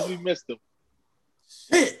know how much we missed them.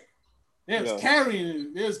 Shit. They was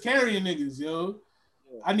carrying niggas, yo.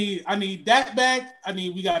 I need that back.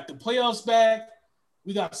 We got the playoffs back.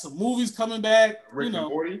 We got some movies coming back. Rick and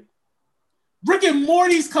Morty. Rick and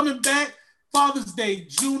Morty's coming back. Father's Day,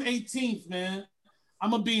 June 18th, man.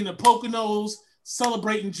 I'm gonna be in the Poconos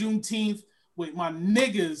celebrating Juneteenth with my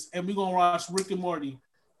niggas, and we're gonna watch Rick and Morty.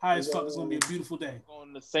 High as fuck. It's gonna be a beautiful day.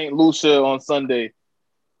 Going to St. Lucia on Sunday.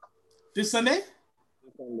 This Sunday?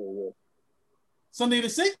 This Sunday, yeah. Sunday the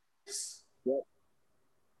 6th? Yep.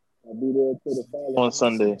 I'll be there to the following on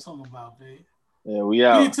Sunday. What I'm talking about, babe. Yeah, we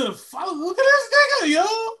out. To the follow. Look at this nigga, yo.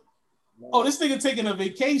 Oh, this nigga taking a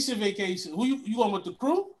vacation. Who you going with the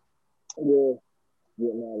crew? Yeah.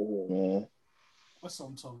 Getting out of here, man. That's what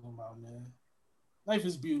I'm talking about, man. Life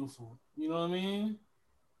is beautiful. You know what I mean?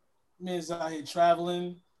 Man's out here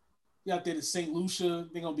traveling. You out there to St. Lucia.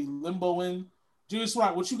 They're going to be limboing. Julius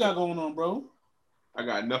Rock, what you got going on, bro? I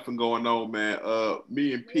got nothing going on, man.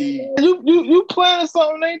 Me and P. You planning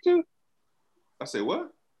something, ain't you? I say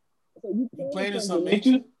what? You planning something, ain't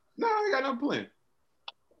you? No, I got nothing planned.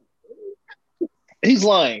 He's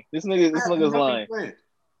lying. This nigga's lying.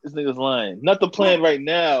 This nigga's lying. Nothing planned right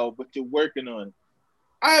now, but you're working on it.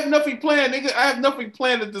 I have nothing planned, nigga. I have nothing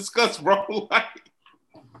planned to discuss, bro. Like,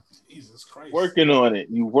 Jesus Christ. Working on it.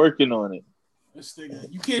 You working on it. This nigga.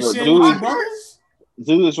 You can't share with your brothers?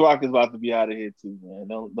 Julius Rock is about to be out of here too, man.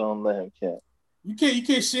 Don't let him cap. You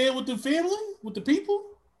can't share with the family, with the people.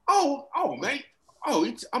 Oh, man. Oh,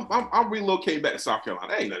 I'm relocating back to South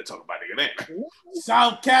Carolina. I ain't gonna talk about that.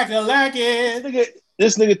 South Carolina.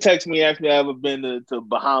 This nigga text me, asked me if I ever been to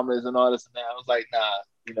Bahamas and all this and that. I was like, nah,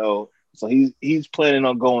 you know. So he's planning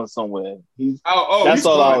on going somewhere. That's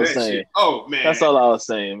all I was saying. Shit. Oh man, that's all I was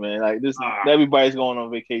saying, man. Like this, everybody's going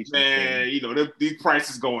on vacation. Man, you know these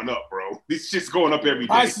prices going up, bro. These shit's going up every day.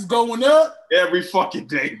 Prices going up every fucking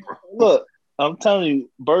day, bro. Look, I'm telling you,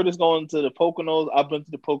 Bird is going to the Poconos. I've been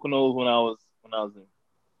to the Poconos when I was in. I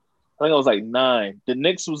think I was like 9. The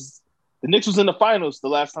Knicks was in the finals the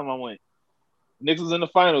last time I went. The Knicks was in the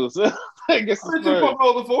finals. I guess I've been to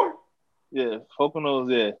Poconos before. Yeah,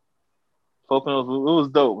 Poconos. Yeah. Poconos, it was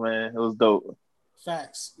dope, man. It was dope.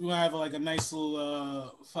 Facts. You have like a nice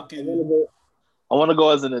little fucking. I want to go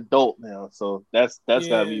as an adult now, so that's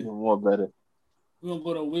gotta be even more better. We're gonna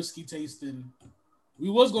go to whiskey tasting We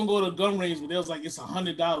was gonna go to a gun range, but they was like, it's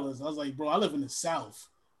 $100. I was like, bro, I live in the South.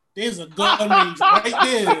 There's a gun range right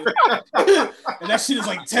there, and that shit is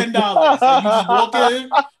like $10. Like, you just walk in,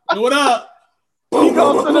 yo, what up? You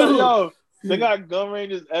go to the they got gun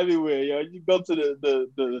ranges everywhere, yo. You go to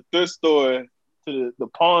the thrift store, to the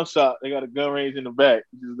pawn shop, they got a gun range in the back.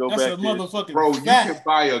 You just go That's back a motherfucking bro. fact. You can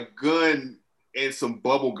buy a gun and some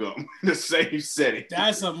bubble gum in the same setting.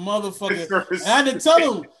 That's a motherfucking. I had to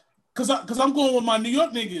tell them because I'm going with my New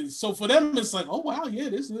York niggas. So for them, it's like, oh wow, yeah,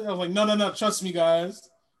 this. I was like, no, trust me, guys,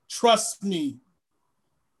 trust me.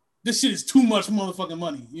 This shit is too much motherfucking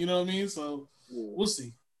money. You know what I mean? So we'll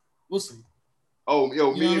see. Oh,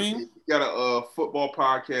 yo, you me and got a football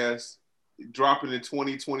podcast dropping in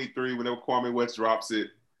 2023 whenever Kwame West drops it.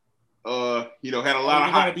 You know, had a lot of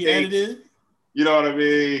hot takes. Edited. You know what I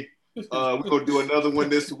mean? We're gonna do another one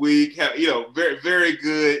this week. You know, very, very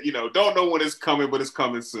good. You know, don't know when it's coming, but it's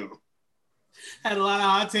coming soon. Had a lot of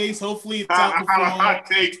hot takes. Hopefully, it's out before. Hot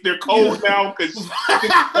takes. They're cold now because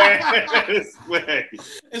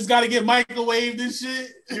it's got to get microwaved and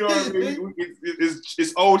shit. You know what I mean?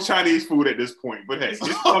 It's old Chinese food at this point. But hey,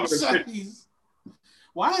 it's coming. Chinese.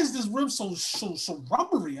 Why is this rib so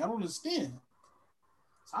rubbery? I don't understand.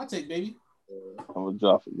 It's hot take, baby. I'm gonna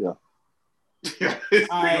drop it, yeah.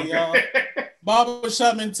 All right, y'all.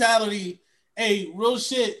 Barbershop mentality. Hey, real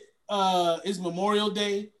shit. It's Memorial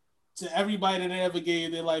Day. To everybody that ever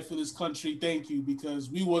gave their life for this country, thank you, because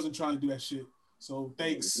we wasn't trying to do that shit. So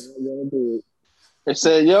thanks. They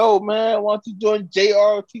said, yo, man, why don't you join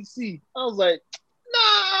JROTC? I was like,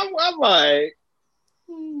 nah, I'm all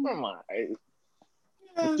right.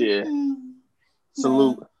 Yeah.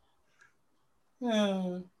 Salute.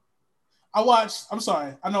 Yeah. I'm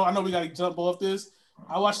sorry. I know we got to jump off this.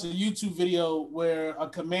 I watched a YouTube video where a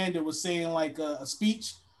commander was saying like a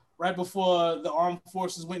speech right before the armed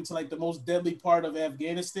forces went into like the most deadly part of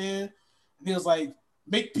Afghanistan. And he was like,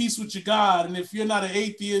 make peace with your God. And if you're not an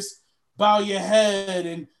atheist, bow your head.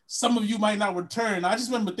 And some of you might not return. I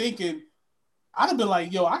just remember thinking, I'd have been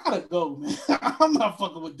like, yo, I gotta go, man. I'm not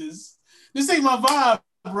fucking with this. This ain't my vibe,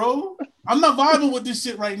 bro. I'm not vibing with this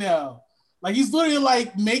shit right now. Like, he's literally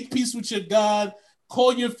like, make peace with your God,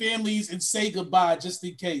 call your families, and say goodbye just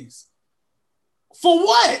in case. For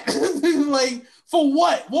what? Like, for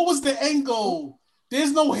what? What was the end goal?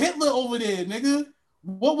 There's no Hitler over there, nigga.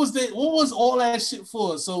 What was all that shit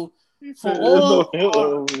for? So for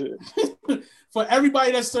for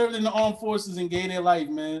everybody that served in the armed forces and gave their life,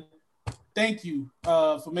 man, thank you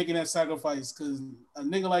for making that sacrifice. Because a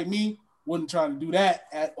nigga like me wouldn't try to do that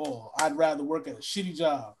at all. I'd rather work at a shitty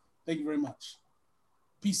job. Thank you very much.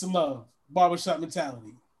 Peace and love. Barbershop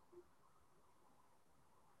mentality.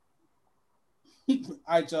 All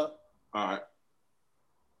right, y'all. All right.